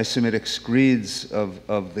anti-Semitic screeds of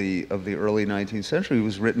the early 19th century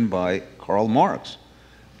was written by Karl Marx,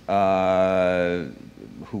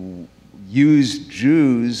 who used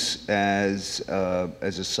Jews as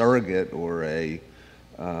a surrogate or a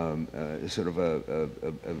sort of a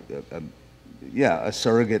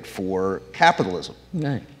surrogate for capitalism.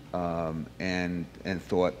 Right. And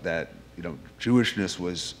thought that Jewishness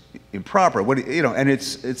was improper. And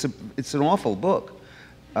it's an awful book,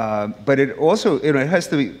 but it also it has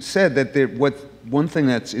to be said that one thing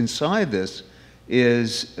that's inside this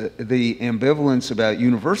is the ambivalence about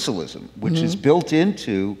universalism, which is built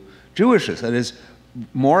into Jewishness. That is,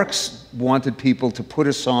 Marx wanted people to put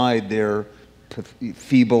aside their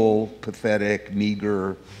feeble, pathetic,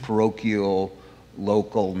 meager, parochial,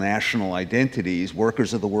 local, national identities.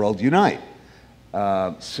 Workers of the world unite.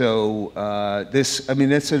 It's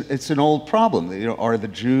an old problem. Are the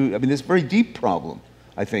Jews? I mean, it's a very deep problem,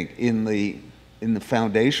 I think, in the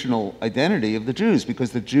foundational identity of the Jews,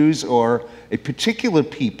 because the Jews are a particular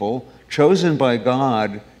people chosen by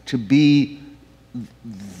God to be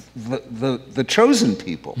the chosen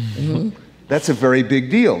people. Mm-hmm. That's a very big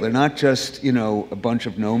deal. They're not just a bunch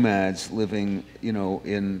of nomads living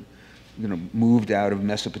moved out of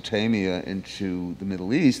Mesopotamia into the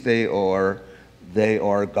Middle East. They are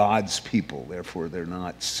God's people. Therefore, they're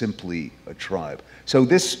not simply a tribe. So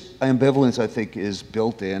this ambivalence, I think, is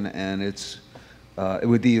built in, and it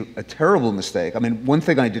would be a terrible mistake. I mean, one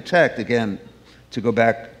thing I detect, again, to go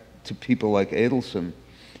back to people like Adelson,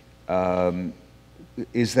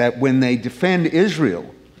 is that when they defend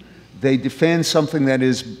Israel, they defend something that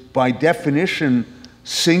is, by definition,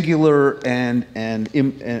 singular and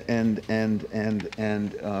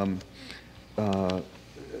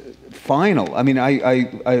final. I mean,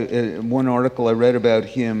 one article I read about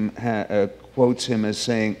him quotes him as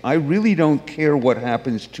saying, "I really don't care what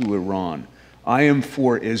happens to Iran. I am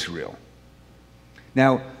for Israel."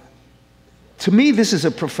 Now, to me, this is a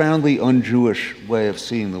profoundly un-Jewish way of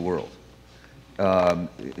seeing the world.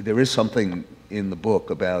 There is something in the book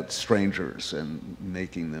about strangers and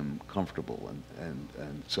making them comfortable and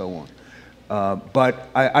so on. But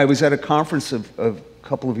I was at a conference a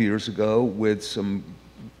couple of years ago with some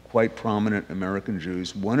quite prominent American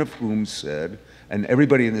Jews, one of whom said, and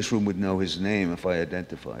everybody in this room would know his name if I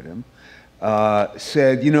identified him,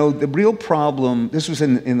 said, the real problem, this was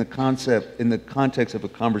in the context of a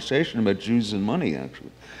conversation about Jews and money,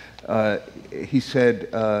 actually. He said,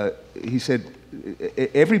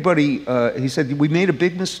 we made a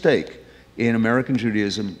big mistake in American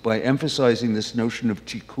Judaism by emphasizing this notion of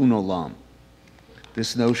tikkun olam,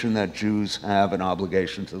 this notion that Jews have an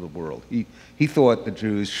obligation to the world. He thought the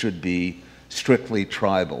Jews should be strictly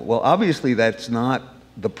tribal. Well, obviously that's not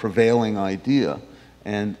the prevailing idea,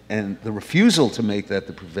 and the refusal to make that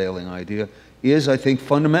the prevailing idea is, I think,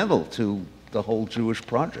 fundamental to the whole Jewish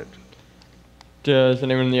project. Does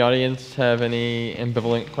anyone in the audience have any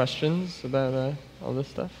ambivalent questions about all this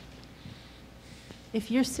stuff? If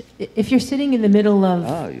you're sitting in the middle of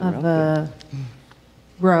a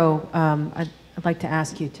row, I'd like to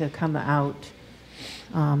ask you to come out.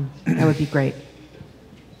 That would be great.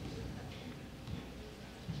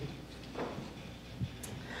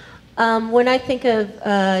 When I think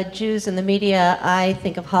of Jews in the media, I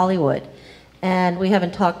think of Hollywood. And we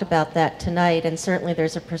haven't talked about that tonight, and certainly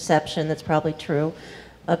there's a perception that's probably true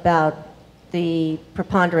about the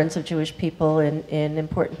preponderance of Jewish people in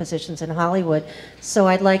important positions in Hollywood. So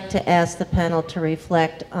I'd like to ask the panel to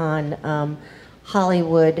reflect on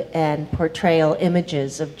Hollywood and portrayal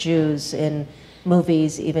images of Jews in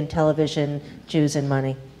movies, even television, Jews and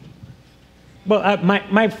money. Well,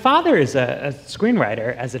 my father is a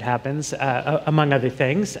screenwriter, as it happens, among other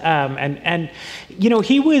things. And you know,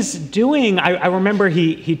 he was doing, I remember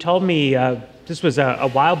he told me, this was a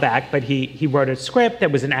while back, but he wrote a script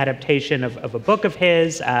that was an adaptation of a book of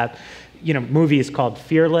his. You know, movie is called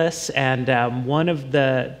Fearless, and one of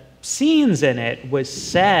the scenes in it was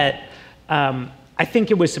set, I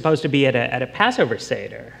think it was supposed to be at a Passover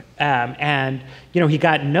Seder. And you know, he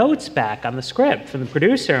got notes back on the script from the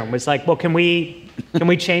producer and was like, well, can we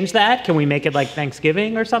change that? Can we make it like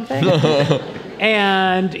Thanksgiving or something?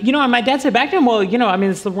 And you know, and my dad said back to him, well, you know, I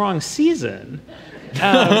mean, it's the wrong season. You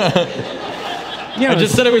know, I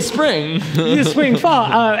just said it was spring. Spring, fall.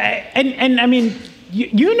 And I mean,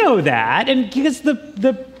 you know that, and because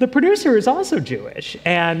the producer is also Jewish,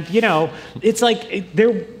 and you know, it's like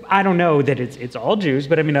there. I don't know that it's all Jews,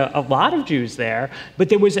 but I mean a lot of Jews there. But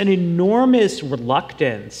there was an enormous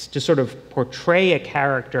reluctance to sort of portray a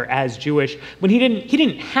character as Jewish when he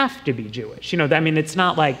didn't have to be Jewish. You know, I mean, it's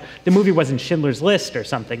not like the movie wasn't Schindler's List or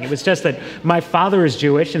something. It was just that my father is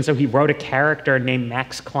Jewish, and so he wrote a character named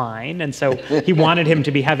Max Klein, and so he wanted him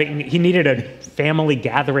to be he needed a family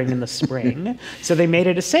gathering in the spring, so they made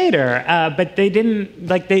it a Seder. But they didn't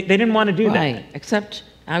they didn't want to do that. Right, except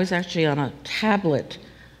I was actually on a tablet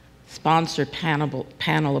sponsored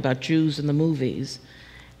panel about Jews in the movies,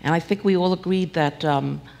 and I think we all agreed that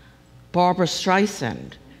Barbra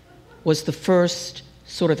Streisand was the first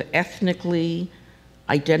sort of ethnically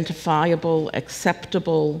identifiable,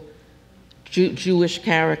 acceptable Jewish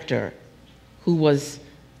character who was,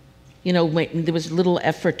 you know, there was little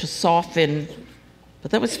effort to soften,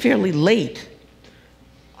 but that was fairly late.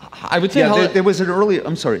 I would say there was an earlier.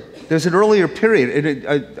 I'm sorry. There's an earlier period.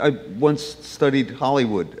 I once studied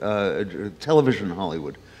Hollywood, television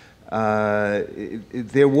Hollywood. When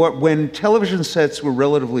television sets were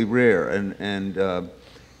relatively rare,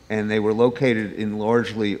 and they were located in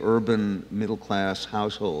largely urban middle-class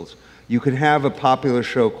households, you could have a popular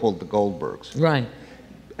show called The Goldbergs. Right.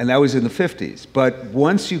 And that was in the 50s. But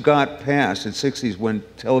once you got past the 60s, when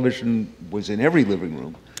television was in every living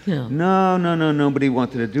room. Yeah. No, nobody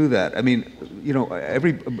wanted to do that. I mean, you know,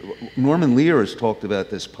 Norman Lear has talked about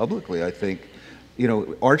this publicly, I think. You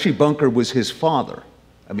know, Archie Bunker was his father.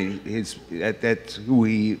 I mean, that's who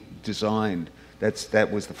he designed.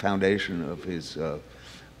 That was the foundation of his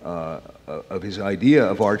idea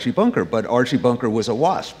of Archie Bunker. But Archie Bunker was a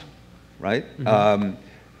WASP, right? Mm-hmm.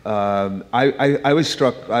 I was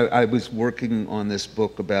struck. I was working on this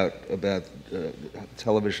book about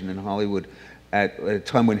television in Hollywood at a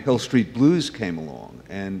time when Hill Street Blues came along,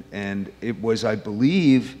 and it was, I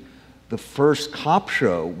believe, the first cop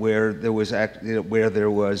show where there was a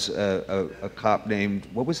cop named,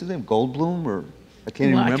 what was his name, Goldblum, or I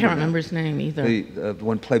can't even remember. I can't remember his name either. The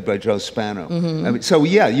one played by Joe Spano. Mm-hmm. I mean, so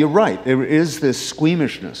yeah, you're right. There is this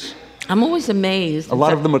squeamishness. I'm always amazed. A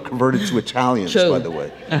lot of them are converted to Italians, True. by the way.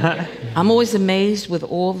 Uh-huh. I'm always amazed with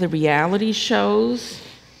all the reality shows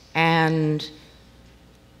and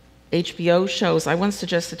HBO shows. I once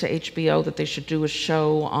suggested to HBO that they should do a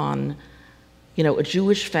show on, you know, a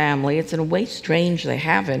Jewish family. It's in a way strange they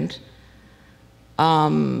haven't.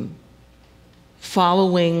 Following,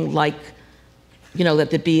 like, you know, that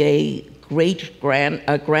there'd be a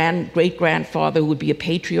great-grandfather who would be a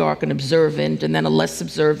patriarch and observant, and then a less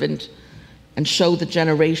observant, and show the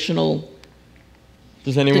generational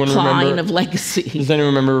decline of legacy. Does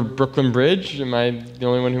anyone remember Brooklyn Bridge? Am I the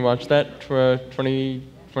only one who watched that 20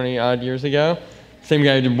 odd years ago? Same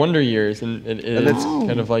guy who did Wonder Years, and it is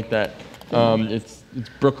kind of like that. It's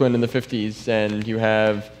Brooklyn in the 50s, and you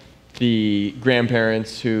have the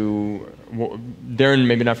grandparents who, they're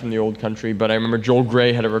maybe not from the old country, but I remember Joel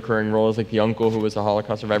Grey had a recurring role as like the uncle who was a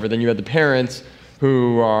Holocaust survivor. Then you had the parents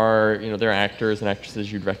who are, you know, they're actors and actresses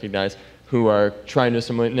you'd recognize, who are trying to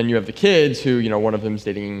assimilate. And then you have the kids who, you know, one of them's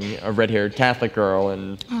dating a red-haired Catholic girl,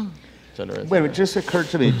 and et cetera, et cetera. Wait, it just occurred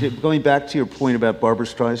to me, going back to your point about Barbra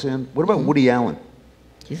Streisand, what about Woody Allen?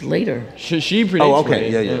 He's later. She predates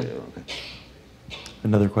okay, Woody. yeah. Okay.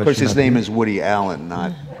 Another question. Of course, his name is Woody Allen,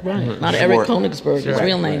 not... Right, not Eric Konigsberg, his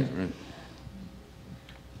real name. Right.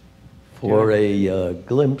 For a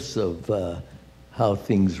glimpse of how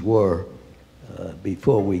things were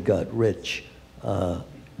before we got rich,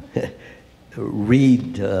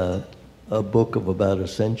 read a book of about a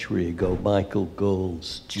century ago, Michael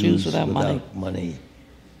Gould's Jews Without Money,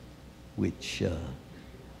 which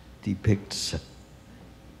depicts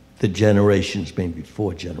the generations, maybe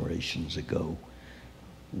 4 generations ago,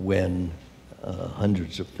 when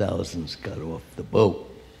hundreds of thousands got off the boat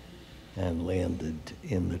and landed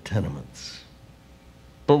in the tenements.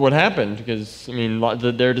 But what happened? Because, I mean,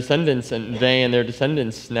 their descendants, and their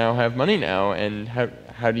descendants now have money now, and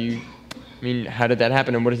how do you, I mean, how did that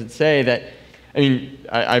happen, and what does it say that, I mean,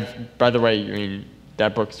 I've, by the way, I mean,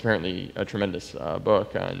 that book's apparently a tremendous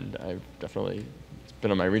book, and I've definitely, it's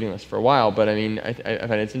been on my reading list for a while, but I mean, I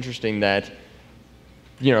find it's interesting that,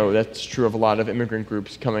 you know, that's true of a lot of immigrant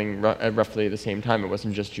groups coming at roughly the same time. It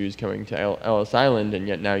wasn't just Jews coming to Ellis Island, and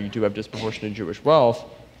yet now you do have disproportionate Jewish wealth.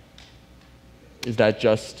 Is that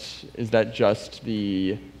just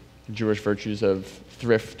the Jewish virtues of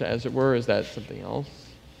thrift, as it were? Is that something else?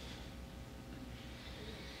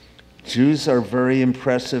 Jews are very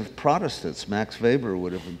impressive Protestants. Max Weber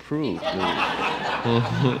would have improved.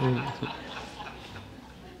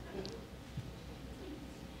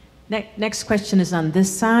 Next question is on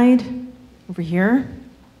this side, over here.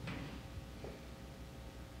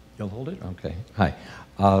 You'll hold it? Okay. Hi.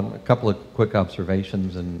 A couple of quick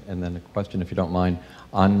observations and then a question, if you don't mind.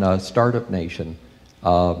 On Startup Nation,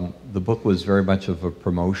 the book was very much of a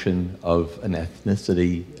promotion of an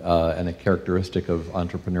ethnicity and a characteristic of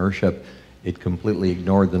entrepreneurship. It completely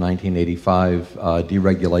ignored the 1985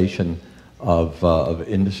 deregulation of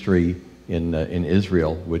industry in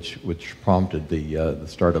Israel, which prompted the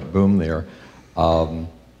startup boom there.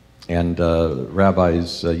 And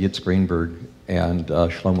Rabbis Yitz Greenberg and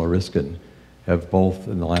Shlomo Riskin have both,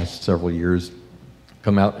 in the last several years,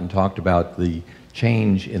 come out and talked about the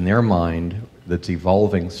change in their mind that's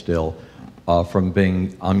evolving still from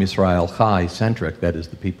being Am Yisrael Chai-centric, that is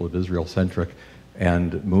the people of Israel-centric,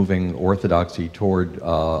 and moving orthodoxy toward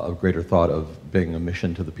a greater thought of being a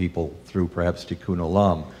mission to the people through perhaps Tikkun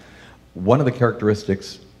Olam. One of the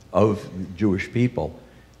characteristics of Jewish people,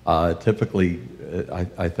 typically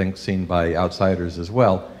I think seen by outsiders as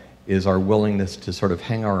well, is our willingness to sort of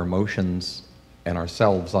hang our emotions and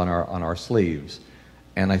ourselves on our sleeves.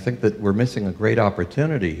 And I think that we're missing a great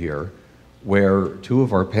opportunity here where 2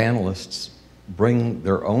 of our panelists bring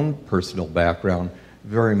their own personal background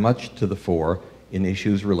very much to the fore in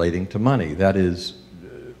issues relating to money. That is,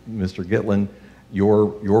 Mr. Gitlin,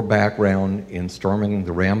 your background in storming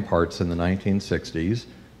the ramparts in the 1960s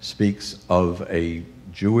speaks of a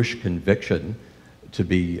Jewish conviction to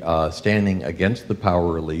be standing against the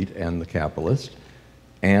power elite and the capitalist.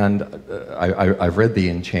 And I've read The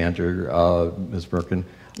Enchanter, Ms. Merkin.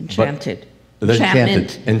 Enchanted.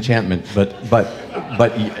 Enchantment. But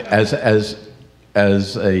as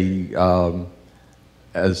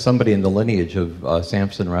somebody in the lineage of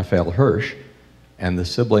Samson Raphael Hirsch and the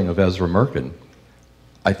sibling of Ezra Merkin,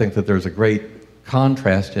 I think that there's a great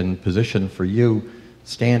contrast in position for you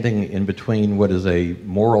standing in between what is a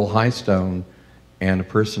moral high stone and a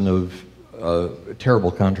person of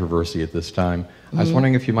terrible controversy at this time. I was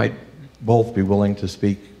wondering if you might both be willing to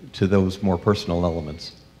speak to those more personal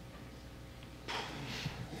elements.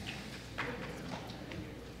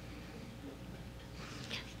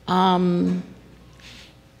 I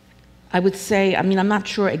would say, I mean, I'm not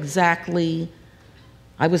sure exactly,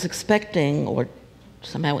 I was expecting or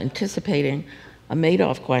somehow anticipating a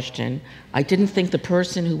Madoff question. I didn't think the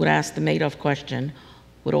person who would ask the Madoff question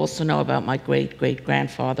would also know about my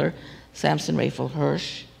great-great-grandfather, Samson Raphael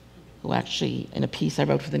Hirsch, who actually, in a piece I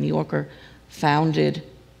wrote for The New Yorker, founded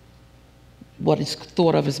what is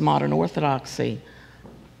thought of as modern orthodoxy.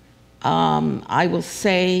 I will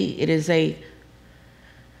say it is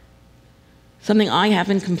something I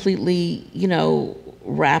haven't completely,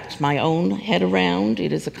 wrapped my own head around.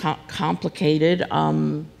 It is complicated.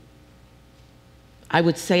 I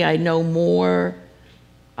would say I know more.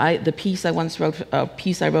 The piece I once wrote, a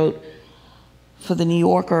piece I wrote for The New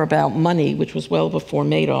Yorker about money, which was well before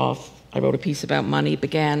Madoff. I wrote a piece about money. It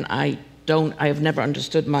began, I have never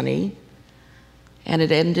understood money. And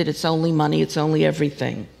it ended, it's only money, it's only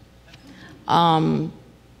everything.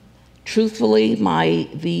 Truthfully,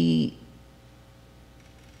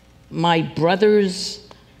 my brothers,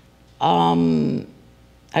 I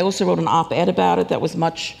also wrote an op-ed about it that was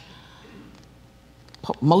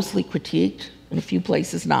mostly critiqued, in a few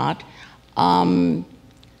places not.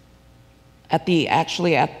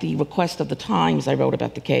 Actually at the request of the Times, I wrote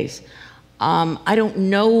about the case. I don't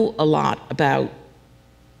know a lot about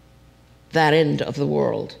that end of the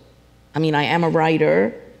world. I mean, I am a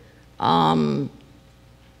writer. As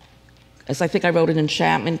I think I wrote in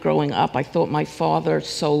Enchantment growing up, I thought my father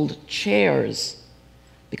sold chairs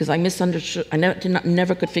because I misunderstood. I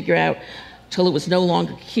never could figure out till it was no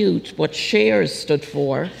longer cute what shares stood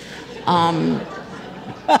for. I'm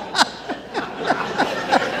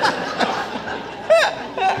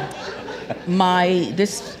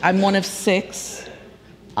one of 6.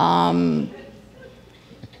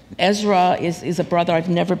 Ezra is a brother I've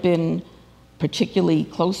never been particularly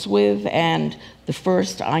close with, and the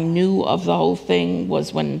first I knew of the whole thing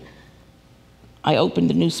was when I opened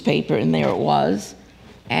the newspaper and there it was.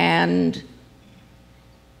 And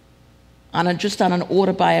just on an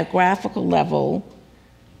autobiographical level,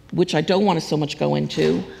 which I don't want to so much go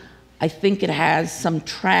into, I think it has some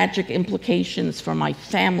tragic implications for my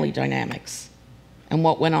family dynamics and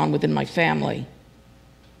what went on within my family,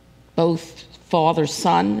 both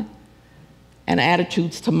father-son and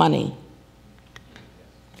attitudes to money.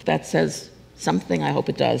 If that says something, I hope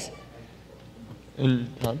it does. And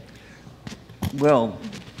Todd? Well,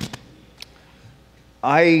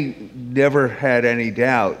 I never had any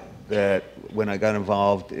doubt that when I got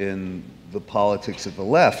involved in the politics of the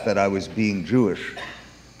left that I was being Jewish,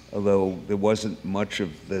 although there wasn't much of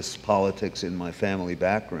this politics in my family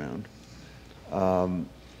background. And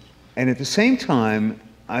at the same time,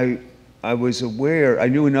 I was aware, I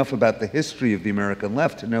knew enough about the history of the American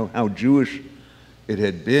left to know how Jewish it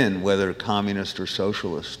had been, whether communist or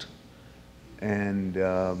socialist. And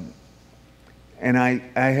I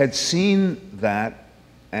had seen that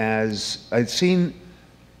as, I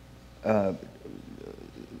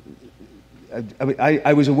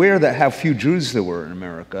was aware that how few Jews there were in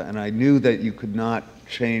America, and I knew that you could not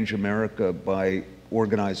change America by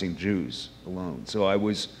organizing Jews alone. So I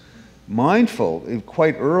was mindful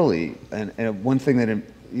quite early, and one thing that,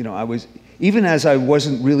 I was, even as I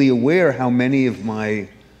wasn't really aware how many of my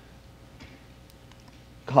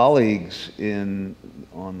colleagues on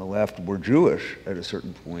the left were Jewish at a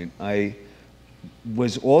certain point, I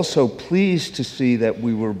was also pleased to see that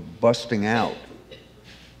we were busting out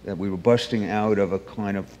of a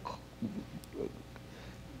kind of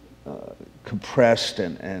compressed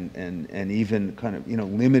and even kind of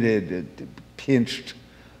limited, pinched,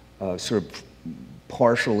 sort of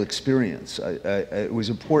partial experience. It was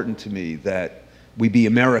important to me that we be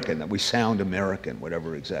American, that we sound American,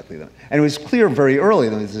 whatever exactly that. And it was clear very early.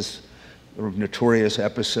 There was this notorious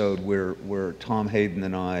episode where Tom Hayden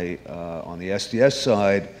and I, on the SDS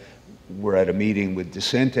side, were at a meeting with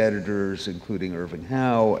dissent editors, including Irving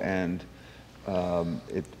Howe, and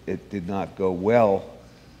it did not go well.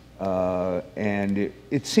 And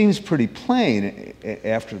it seems pretty plain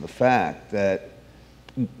after the fact that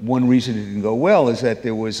one reason it didn't go well is that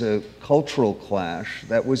there was a cultural clash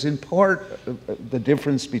that was in part the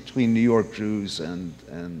difference between New York Jews and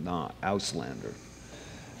not Auslander.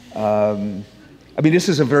 I mean, this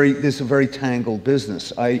is a very tangled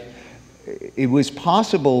business. It was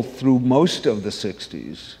possible through most of the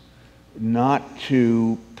 60s not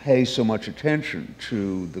to pay so much attention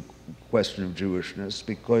to the question of Jewishness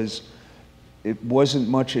because it wasn't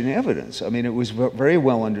much in evidence. I mean, it was very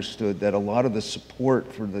well understood that a lot of the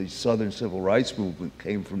support for the Southern Civil Rights Movement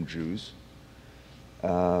came from Jews.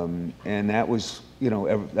 And that was,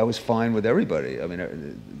 that was fine with everybody. I mean,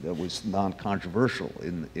 that was non-controversial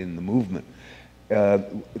in the movement.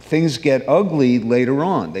 Things get ugly later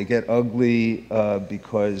on. They get ugly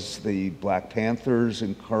because the Black Panthers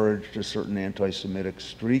encouraged a certain anti-Semitic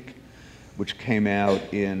streak, which came out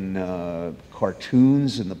in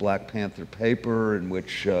cartoons in the Black Panther paper, in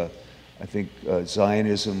which I think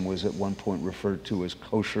Zionism was at one point referred to as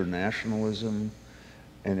kosher nationalism.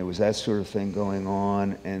 And there was that sort of thing going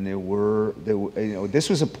on, and this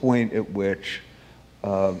was a point at which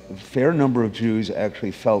a fair number of Jews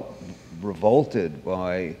actually felt revolted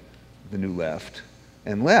by the New Left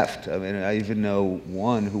and left. I mean, I even know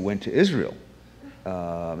one who went to Israel,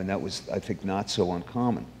 and that was, I think, not so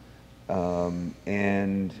uncommon.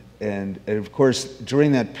 And of course,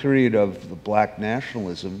 during that period of the black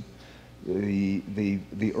nationalism,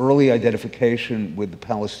 the early identification with the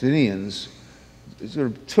Palestinians sort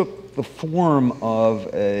of took the form of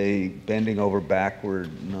a bending over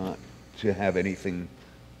backward not to have anything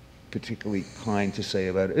particularly kind to say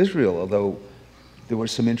about Israel, although there were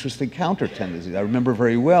some interesting counter tendencies. I remember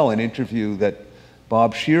very well an interview that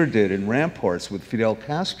Bob Scheer did in Ramparts with Fidel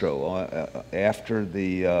Castro after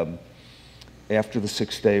the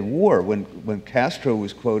Six-Day War, when Castro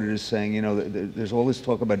was quoted as saying, there's all this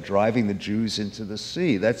talk about driving the Jews into the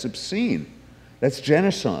sea. That's obscene. That's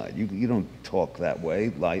genocide. You don't talk that way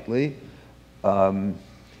lightly.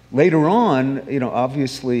 Later on,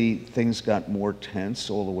 obviously things got more tense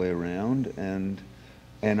all the way around,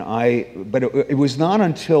 but it was not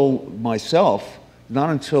until myself, not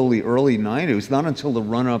until the early 90s, not until the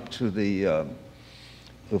run-up to the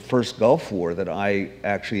first Gulf War that I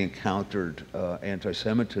actually encountered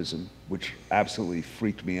anti-Semitism, which absolutely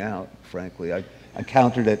freaked me out, frankly. I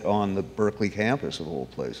encountered it on the Berkeley campus, of all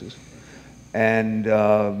places. And,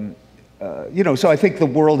 you know, so I think the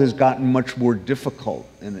world has gotten much more difficult,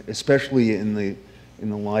 and especially in the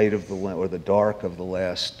light of the dark of the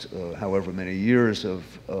last however many years of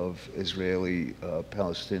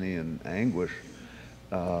Israeli-Palestinian anguish.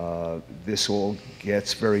 This all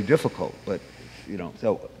gets very difficult, but you know,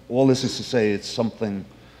 so all this is to say it's something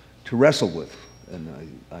to wrestle with, and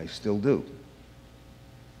I still do.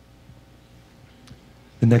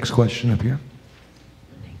 The next question up here.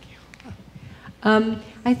 Thank you.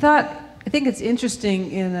 I think it's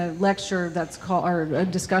interesting in a lecture that's called, or a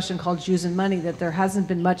discussion called Jews and Money, that there hasn't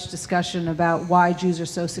been much discussion about why Jews are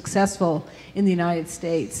so successful in the United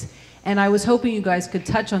States. And I was hoping you guys could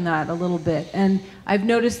touch on that a little bit. And I've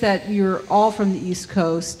noticed that you're all from the East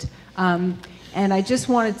Coast. And I just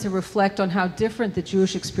wanted to reflect on how different the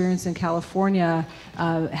Jewish experience in California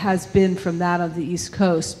has been from that of the East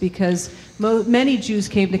Coast, because many Jews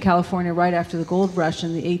came to California right after the gold rush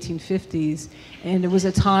in the 1850s, and it was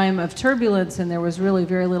a time of turbulence, and there was really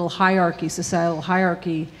very little hierarchy, societal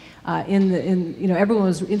hierarchy. You know, everyone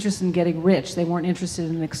was interested in getting rich. They weren't interested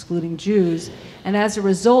in excluding Jews. And as a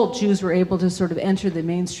result, Jews were able to sort of enter the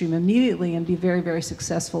mainstream immediately and be very, very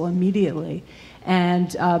successful immediately,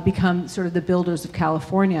 and become sort of the builders of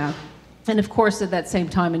California. And of course, at that same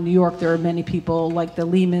time in New York, there are many people like the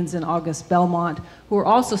Lehmans and August Belmont who are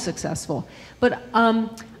also successful. But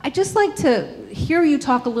I'd just like to hear you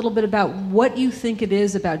talk a little bit about what you think it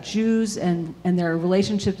is about Jews and their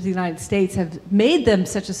relationship to the United States have made them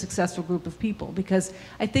such a successful group of people, because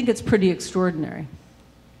I think it's pretty extraordinary.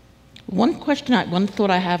 One thought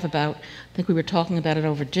I have about, I think we were talking about it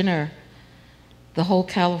over dinner, the whole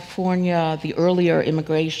California, the earlier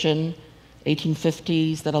immigration,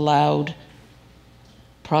 1850s, that allowed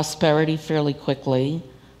prosperity fairly quickly.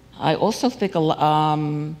 I also think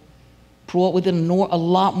brought within a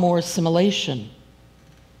lot more assimilation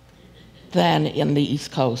than in the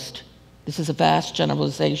East Coast. This is a vast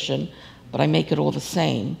generalization, but I make it all the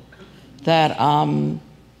same. That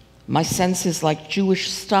my sense is like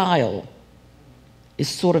Jewish style is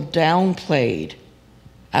sort of downplayed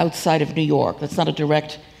outside of New York. That's not a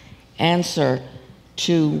direct answer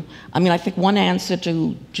to, I mean, I think one answer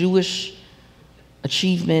to Jewish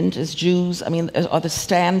achievement is Jews, I mean, are the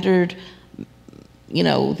standard, you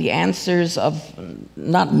know, the answers of,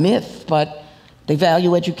 not myth, but they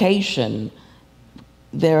value education.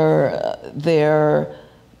 They're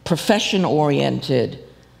profession-oriented,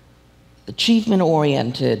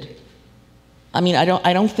 achievement-oriented. I mean,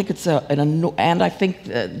 I don't think it's and I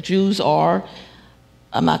think Jews are,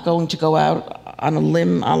 I'm not going to go out on a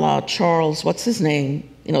limb a la Charles, what's his name?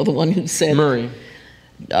 You know, the one who said... Murray.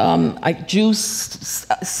 Jews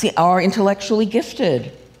are intellectually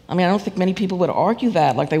gifted. I mean, I don't think many people would argue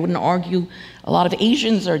that. Like, they wouldn't argue a lot of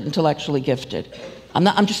Asians are intellectually gifted.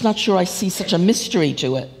 I'm just not sure I see such a mystery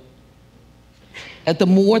to it. The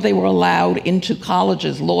more they were allowed into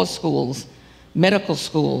colleges, law schools, medical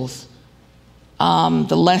schools,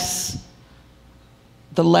 the less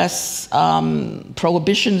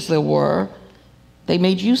prohibitions there were, they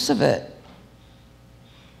made use of it.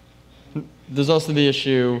 There's also the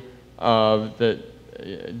issue that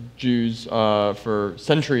Jews for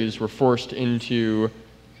centuries were forced into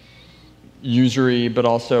usury, but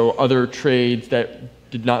also other trades that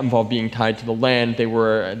did not involve being tied to the land. They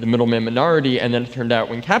were the middleman minority, and then it turned out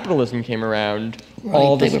when capitalism came around,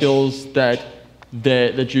 all the skills that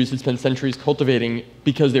Jews had spent centuries cultivating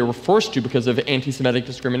because they were forced to because of anti-Semitic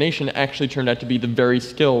discrimination actually turned out to be the very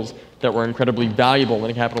skills that were incredibly valuable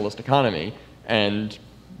in a capitalist economy. And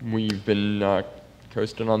we've been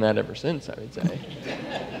coasting on that ever since, I would say.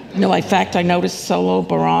 No, in fact, I noticed Solo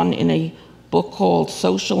Baran in a book called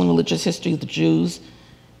Social and Religious History of the Jews.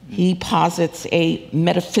 He posits a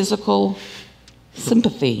metaphysical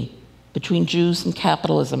sympathy between Jews and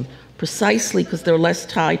capitalism, precisely because they're less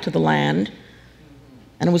tied to the land,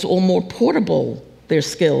 and it was all more portable, their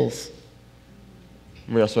skills.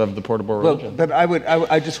 We also have the portable religion. Well,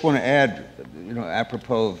 but I just want to add, you know,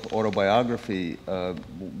 apropos of autobiography,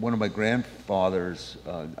 one of my grandfathers,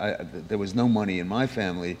 there was no money in my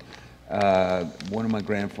family. One of my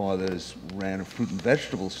grandfathers ran a fruit and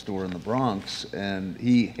vegetable store in the Bronx, and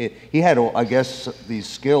he had, I guess, these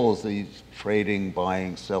skills, these trading,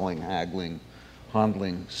 buying, selling, haggling,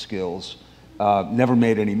 handling skills. Never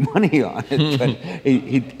made any money on it, but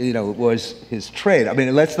he, you know, it was his trade. I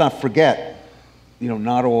mean, let's not forget,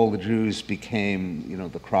 not all the Jews became,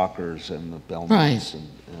 the Crockers and the Belmonts Right.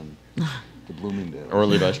 and the Bloomingdales. Or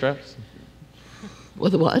Levi Strauss.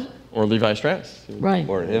 With what? Or Levi Strauss. Right.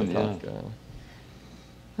 Or him, yeah.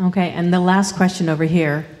 Okay, and the last question over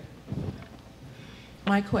here.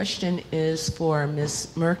 My question is for Ms.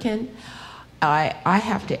 Merkin. I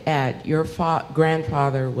have to add, your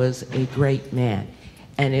grandfather was a great man,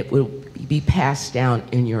 and it will be passed down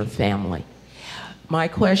in your family. My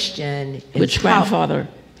question is... Which grandfather?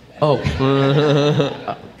 Oh.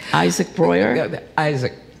 Isaac Breuer?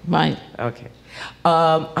 Isaac. Right. Okay.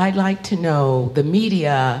 I'd like to know the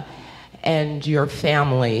media and your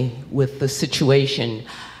family with the situation.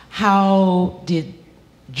 How did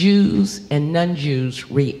Jews and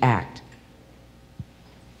non-Jews react?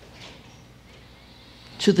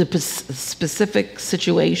 To the specific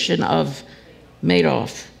situation of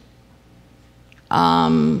Madoff.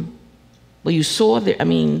 Well, you saw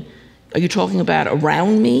are you talking about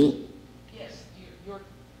around me? Yes, your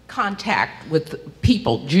contact with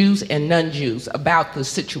people, Jews and non-Jews, about the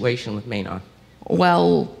situation with Madoff.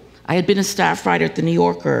 Well, I had been a staff writer at The New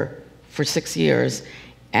Yorker for 6 years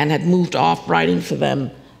and had moved off writing for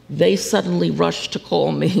them. They suddenly rushed to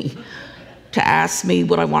call me to ask me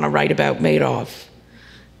what I want to write about Madoff.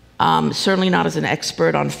 Certainly not as an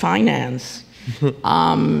expert on finance.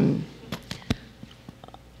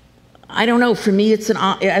 I don't know, for me it's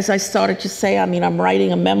as I started to say, I'm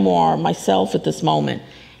writing a memoir myself at this moment.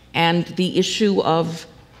 And the issue of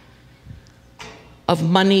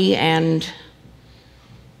money and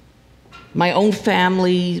my own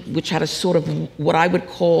family, which had a sort of what I would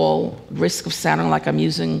call, risk of sounding like I'm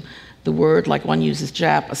using the word like one uses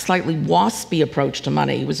Jap, a slightly waspy approach to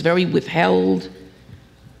money. It was very withheld.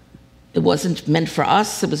 It wasn't meant for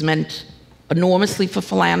us. It was meant enormously for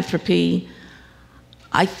philanthropy.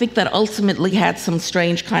 I think that ultimately had some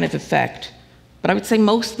strange kind of effect. But I would say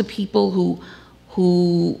most of the people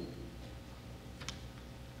who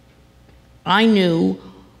I knew,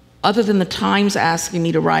 other than the Times asking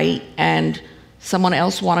me to write and someone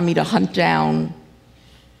else wanted me to hunt down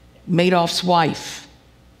Madoff's wife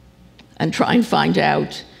and try and find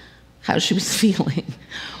out how she was feeling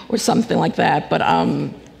or something like that. But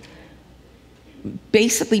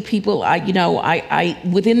basically people,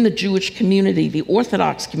 within the Jewish community, the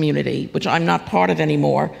Orthodox community, which I'm not part of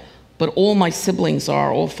anymore, but all my siblings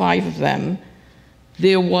are, all 5 of them,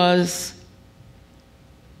 there was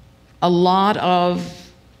a lot of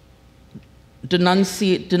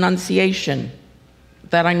denunciation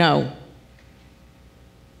that I know.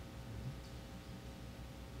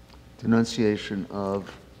 Denunciation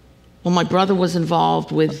of? Well, my brother was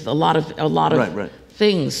involved with a lot of right.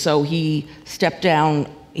 things. So he stepped down.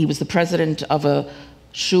 He was the president of a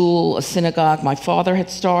shul, a synagogue my father had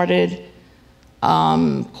started,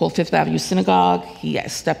 called Fifth Avenue Synagogue. He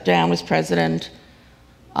stepped down as president.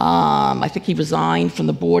 I think he resigned from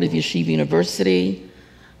the board of Yeshiva University.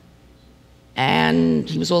 And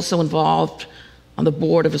he was also involved on the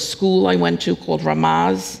board of a school I went to called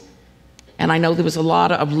Ramaz. And I know there was a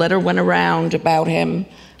lot of letter went around about him.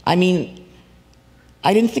 I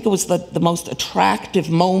didn't think it was the most attractive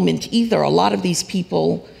moment either. A lot of these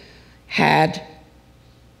people had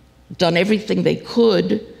done everything they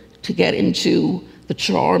could to get into the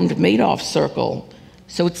charmed Madoff circle.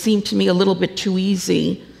 So it seemed to me a little bit too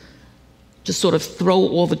easy to sort of throw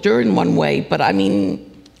all the dirt in one way. But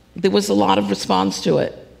there was a lot of response to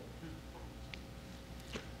it.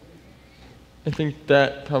 I think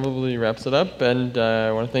that probably wraps it up, and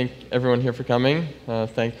I want to thank everyone here for coming.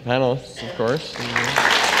 Thank the panelists, of course.